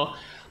know,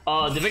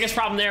 the biggest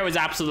problem there was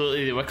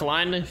absolutely the wick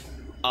line.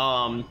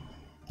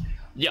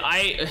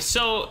 Yeah,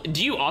 so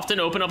do you often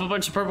open up a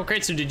bunch of purple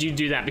crates, or did you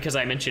do that because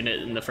I mentioned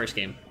it in the first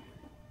game?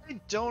 I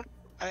don't,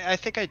 I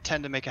think I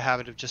tend to make a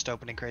habit of just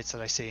opening crates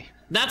that I see.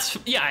 That's,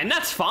 yeah, and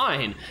that's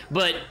fine,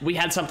 but we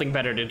had something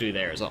better to do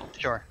there as well.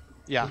 Sure.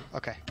 Yeah,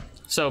 okay.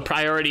 So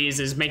priorities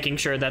is making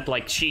sure that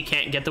like she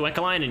can't get the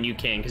Wickle line and you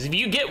can, because if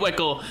you get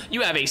Wickle,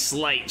 you have a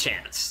slight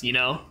chance, you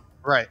know?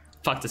 Right.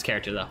 Fuck this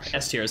character though.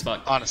 S tier as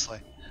fuck. Honestly.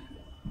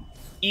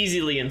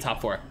 Easily in top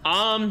 4.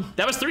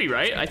 That was 3,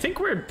 right? I think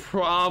we're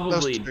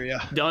probably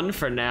done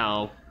for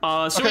now.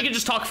 So we can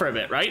just talk for a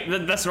bit, right?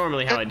 That's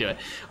normally how I do it.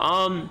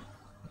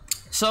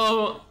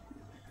 So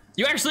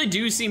you actually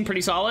do seem pretty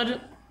solid.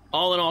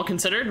 all in all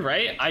considered,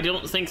 right, I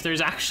don't think there's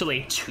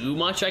actually too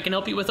much I can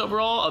help you with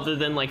overall, other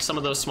than like some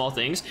of those small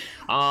things.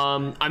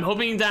 I'm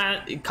hoping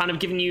that kind of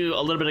giving you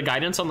a little bit of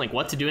guidance on like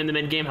what to do in the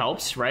mid game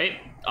helps, right?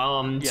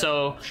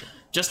 So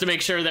just to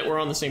make sure that we're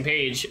on the same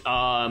page,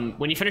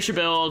 when you finish your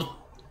build,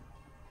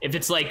 if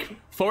it's like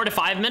 4 to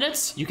 5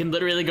 minutes, you can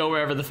literally go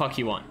wherever the fuck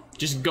you want.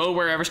 Just go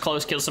wherever's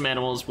close, kill some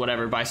animals,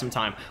 whatever, buy some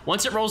time.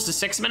 Once it rolls to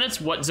 6 minutes,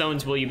 what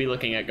zones will you be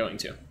looking at going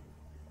to?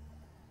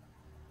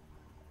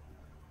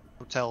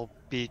 Hotel,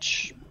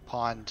 beach,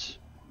 pond,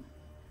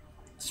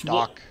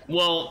 dock.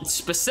 Well,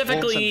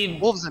 specifically...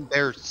 Wolves and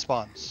bear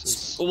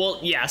spawns. Well,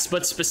 yes,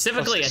 but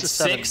specifically at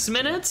 6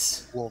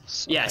 minutes?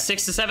 Wolves. Yeah,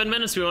 6 to 7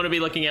 minutes, we want to be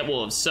looking at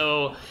wolves.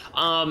 So,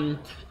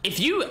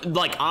 if you,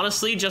 like,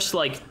 honestly, just,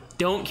 like,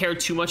 don't care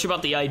too much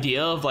about the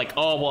idea of, like,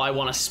 oh, well, I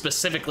want to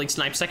specifically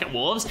snipe second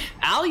wolves,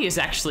 Alley is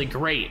actually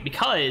great,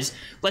 because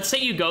let's say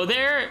you go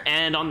there,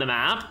 and on the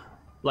map,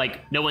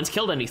 like, no one's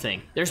killed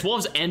anything. There's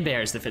wolves and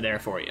bears that are there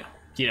for you,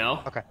 you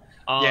know? Okay.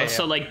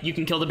 So like you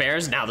can kill the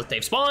bears now that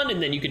they've spawned,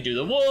 and then you can do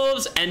the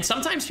wolves, and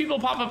sometimes people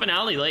pop up in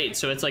alley late,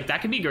 so it's like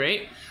that could be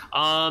great.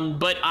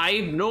 But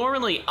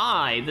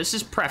this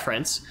is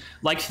preference,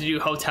 like to do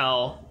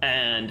hotel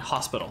and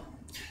hospital.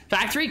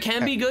 Factory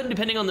can be good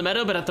depending on the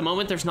meta, but at the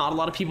moment there's not a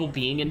lot of people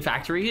being in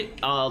factory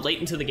late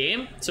into the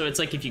game, so it's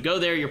like if you go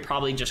there, you're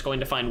probably just going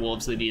to find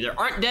wolves that either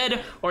aren't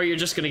dead or you're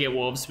just going to get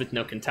wolves with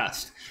no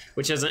contest,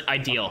 which isn't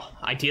ideal.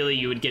 Ideally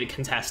you would get a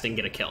contest and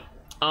get a kill.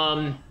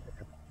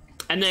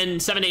 And then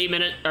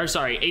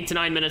 8 to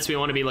 9 minutes, we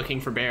want to be looking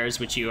for bears,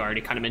 which you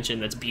already kind of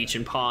mentioned. That's beach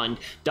and pond.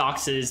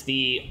 Docks is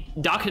the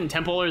dock and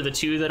temple are the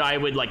two that I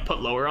would like put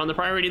lower on the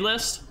priority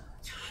list.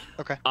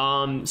 Okay.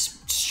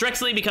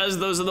 Strictly because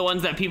those are the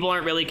ones that people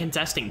aren't really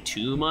contesting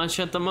too much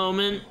at the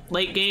moment,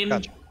 late game.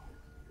 Gotcha.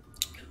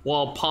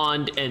 While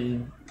pond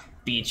and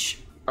beach.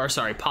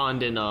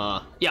 Pond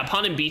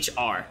and beach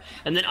are.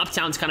 And then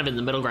uptown's kind of in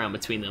the middle ground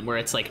between them, where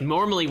it's like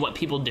normally what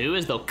people do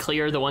is they'll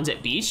clear the ones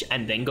at beach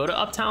and then go to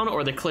uptown,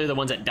 or they clear the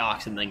ones at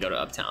docks and then go to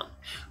uptown.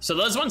 So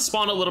those ones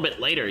spawn a little bit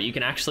later. You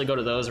can actually go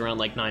to those around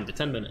like 9 to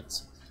 10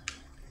 minutes.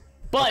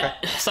 But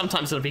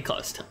sometimes it'll be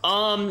closed.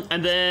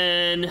 And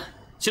then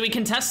so we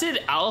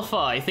contested alpha,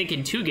 I think,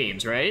 in 2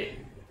 games, right?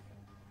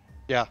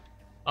 Yeah.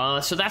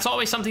 So that's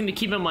always something to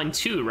keep in mind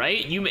too,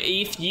 right?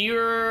 If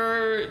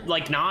you're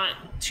like not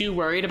too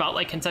worried about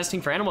like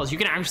contesting for animals, you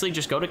can actually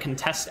just go to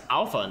contest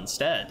alpha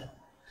instead.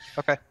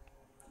 Okay.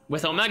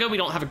 With omega, we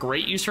don't have a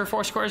great use for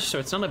force cores, so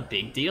it's not a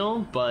big deal,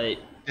 but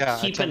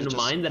keep in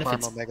mind that if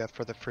it's omega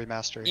for the free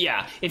mastery.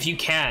 Yeah, if you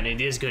can, it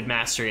is good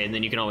mastery, and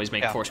then you can always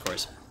make force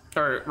cores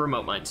or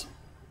remote mines.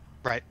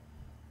 Right.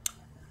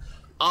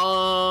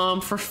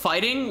 For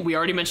fighting, we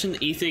already mentioned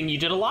the E thing. You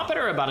did a lot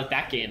better about it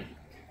that game.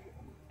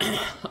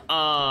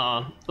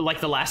 Like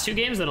the last 2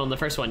 games than on the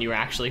first one. You were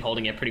actually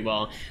holding it pretty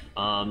well.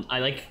 I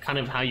like kind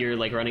of how you're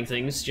like running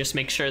things. Just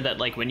make sure that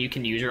like when you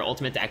can use your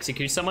ultimate to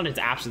execute someone, it's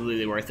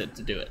absolutely worth it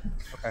to do it.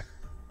 Okay.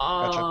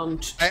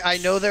 Gotcha. I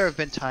know there have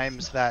been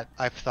times that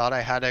I've thought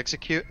I had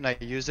execute and I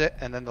use it,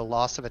 and then the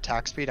loss of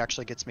attack speed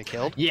actually gets me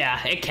killed.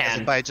 Yeah, it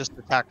can. If I just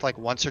attacked like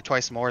once or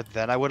twice more,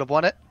 then I would have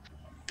won it.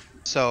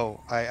 So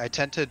I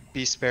tend to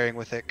be sparing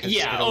with it.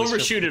 Yeah,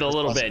 overshoot it a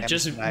little bit.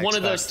 Just one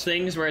of those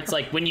things where it's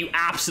like when you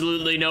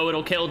absolutely know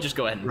it'll kill, just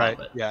go ahead and pop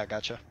it. Yeah,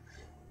 gotcha.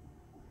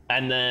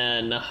 And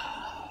then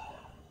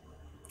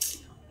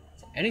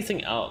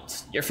anything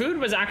else? Your food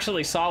was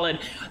actually solid.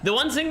 The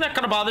one thing that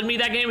kind of bothered me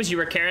that game was you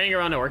were carrying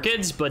around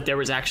orchids, but there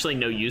was actually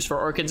no use for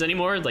orchids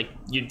anymore. Like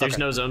there's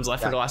no zones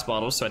left for glass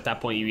bottles, so at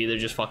that point you either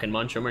just fucking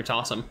munch them or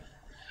toss them.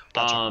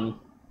 Gotcha.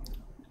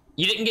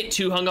 You didn't get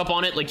too hung up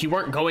on it, like you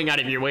weren't going out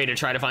of your way to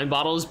try to find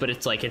bottles, but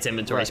it's like it's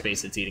inventory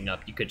space that's eating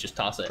up. You could just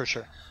toss it. For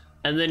sure.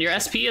 And then your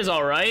SP is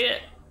all right.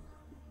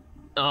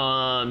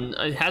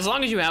 As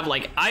long as you have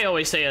like, I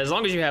always say, as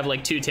long as you have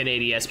like 2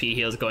 1080 SP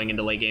heals going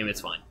into late game, it's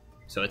fine.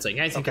 So it's like,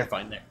 I think you're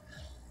fine there.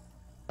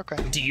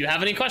 Okay. Do you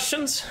have any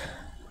questions?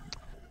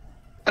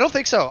 I don't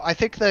think so. I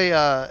think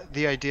the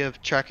idea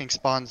of tracking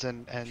spawns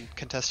and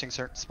contesting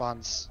certain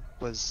spawns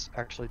was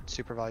actually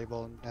super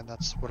valuable, and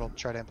that's what I'll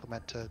try to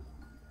implement to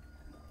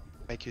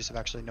make use of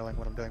actually knowing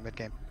what I'm doing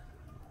mid-game.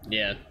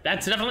 Yeah,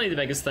 that's definitely the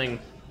biggest thing,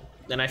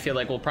 and I feel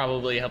like will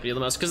probably help you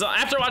the most, because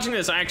after watching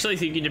this, I actually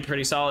think you did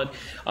pretty solid.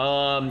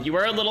 You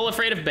were a little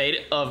afraid of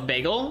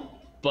Bagel,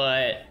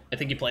 but I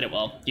think you played it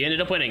well. You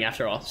ended up winning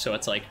after all, so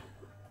it's like...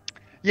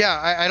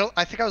 Yeah,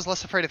 I think I was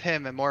less afraid of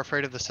him and more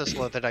afraid of the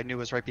Sisla that I knew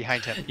was right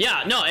behind him.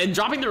 Yeah, no, and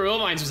dropping the rule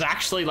mines was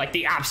actually like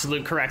the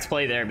absolute correct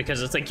play there,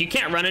 because it's like you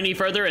can't run any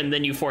further, and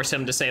then you force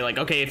him to say like,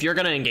 okay, if you're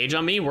gonna engage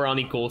on me, we're on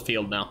equal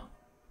field now.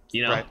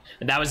 You know,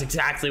 and that was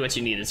exactly what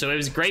you needed. So it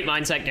was great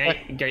mindset,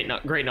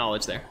 great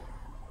knowledge there.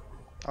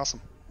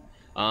 Awesome.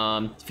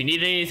 If you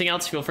need anything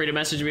else, feel free to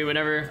message me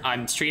whenever.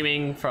 I'm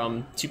streaming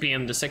from 2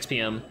 p.m. to 6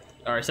 p.m.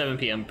 or 7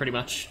 p.m. pretty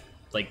much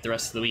like the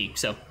rest of the week.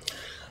 So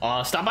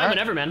stop by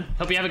whenever, man.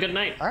 Hope you have a good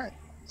night. All right.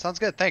 Sounds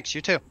good. Thanks. You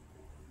too.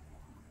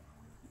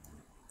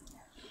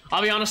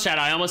 I'll be honest, Chad,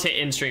 I almost hit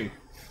in stream.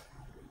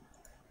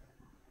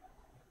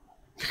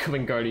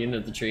 Becoming guardian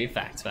of the tree.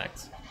 Facts.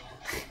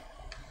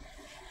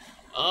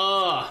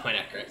 Oh, my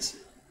neck hurts.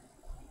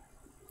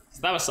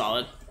 So that was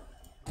solid.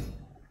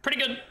 Pretty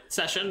good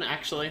session,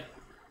 actually.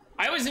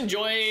 I always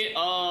enjoy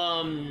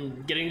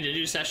getting to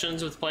do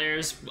sessions with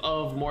players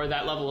of more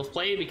that level of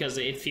play because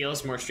it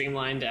feels more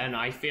streamlined, and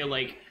I feel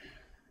like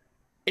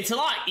it's a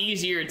lot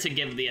easier to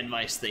give the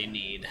advice they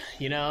need,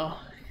 you know?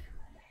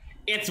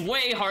 It's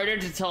way harder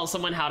to tell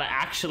someone how to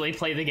actually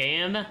play the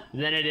game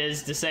than it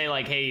is to say,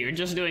 like, hey, you're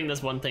just doing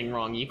this one thing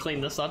wrong. You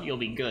clean this up, you'll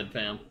be good,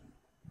 fam.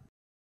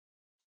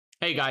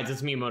 Hey guys,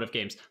 it's me,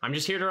 MOTFGames. I'm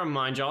just here to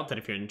remind y'all that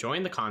if you're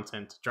enjoying the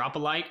content, drop a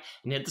like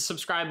and hit the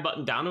subscribe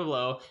button down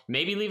below.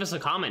 Maybe leave us a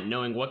comment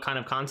knowing what kind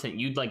of content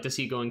you'd like to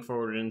see going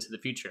forward into the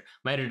future.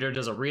 My editor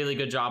does a really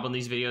good job on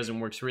these videos and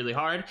works really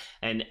hard,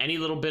 and any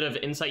little bit of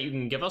insight you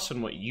can give us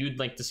on what you'd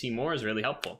like to see more is really helpful.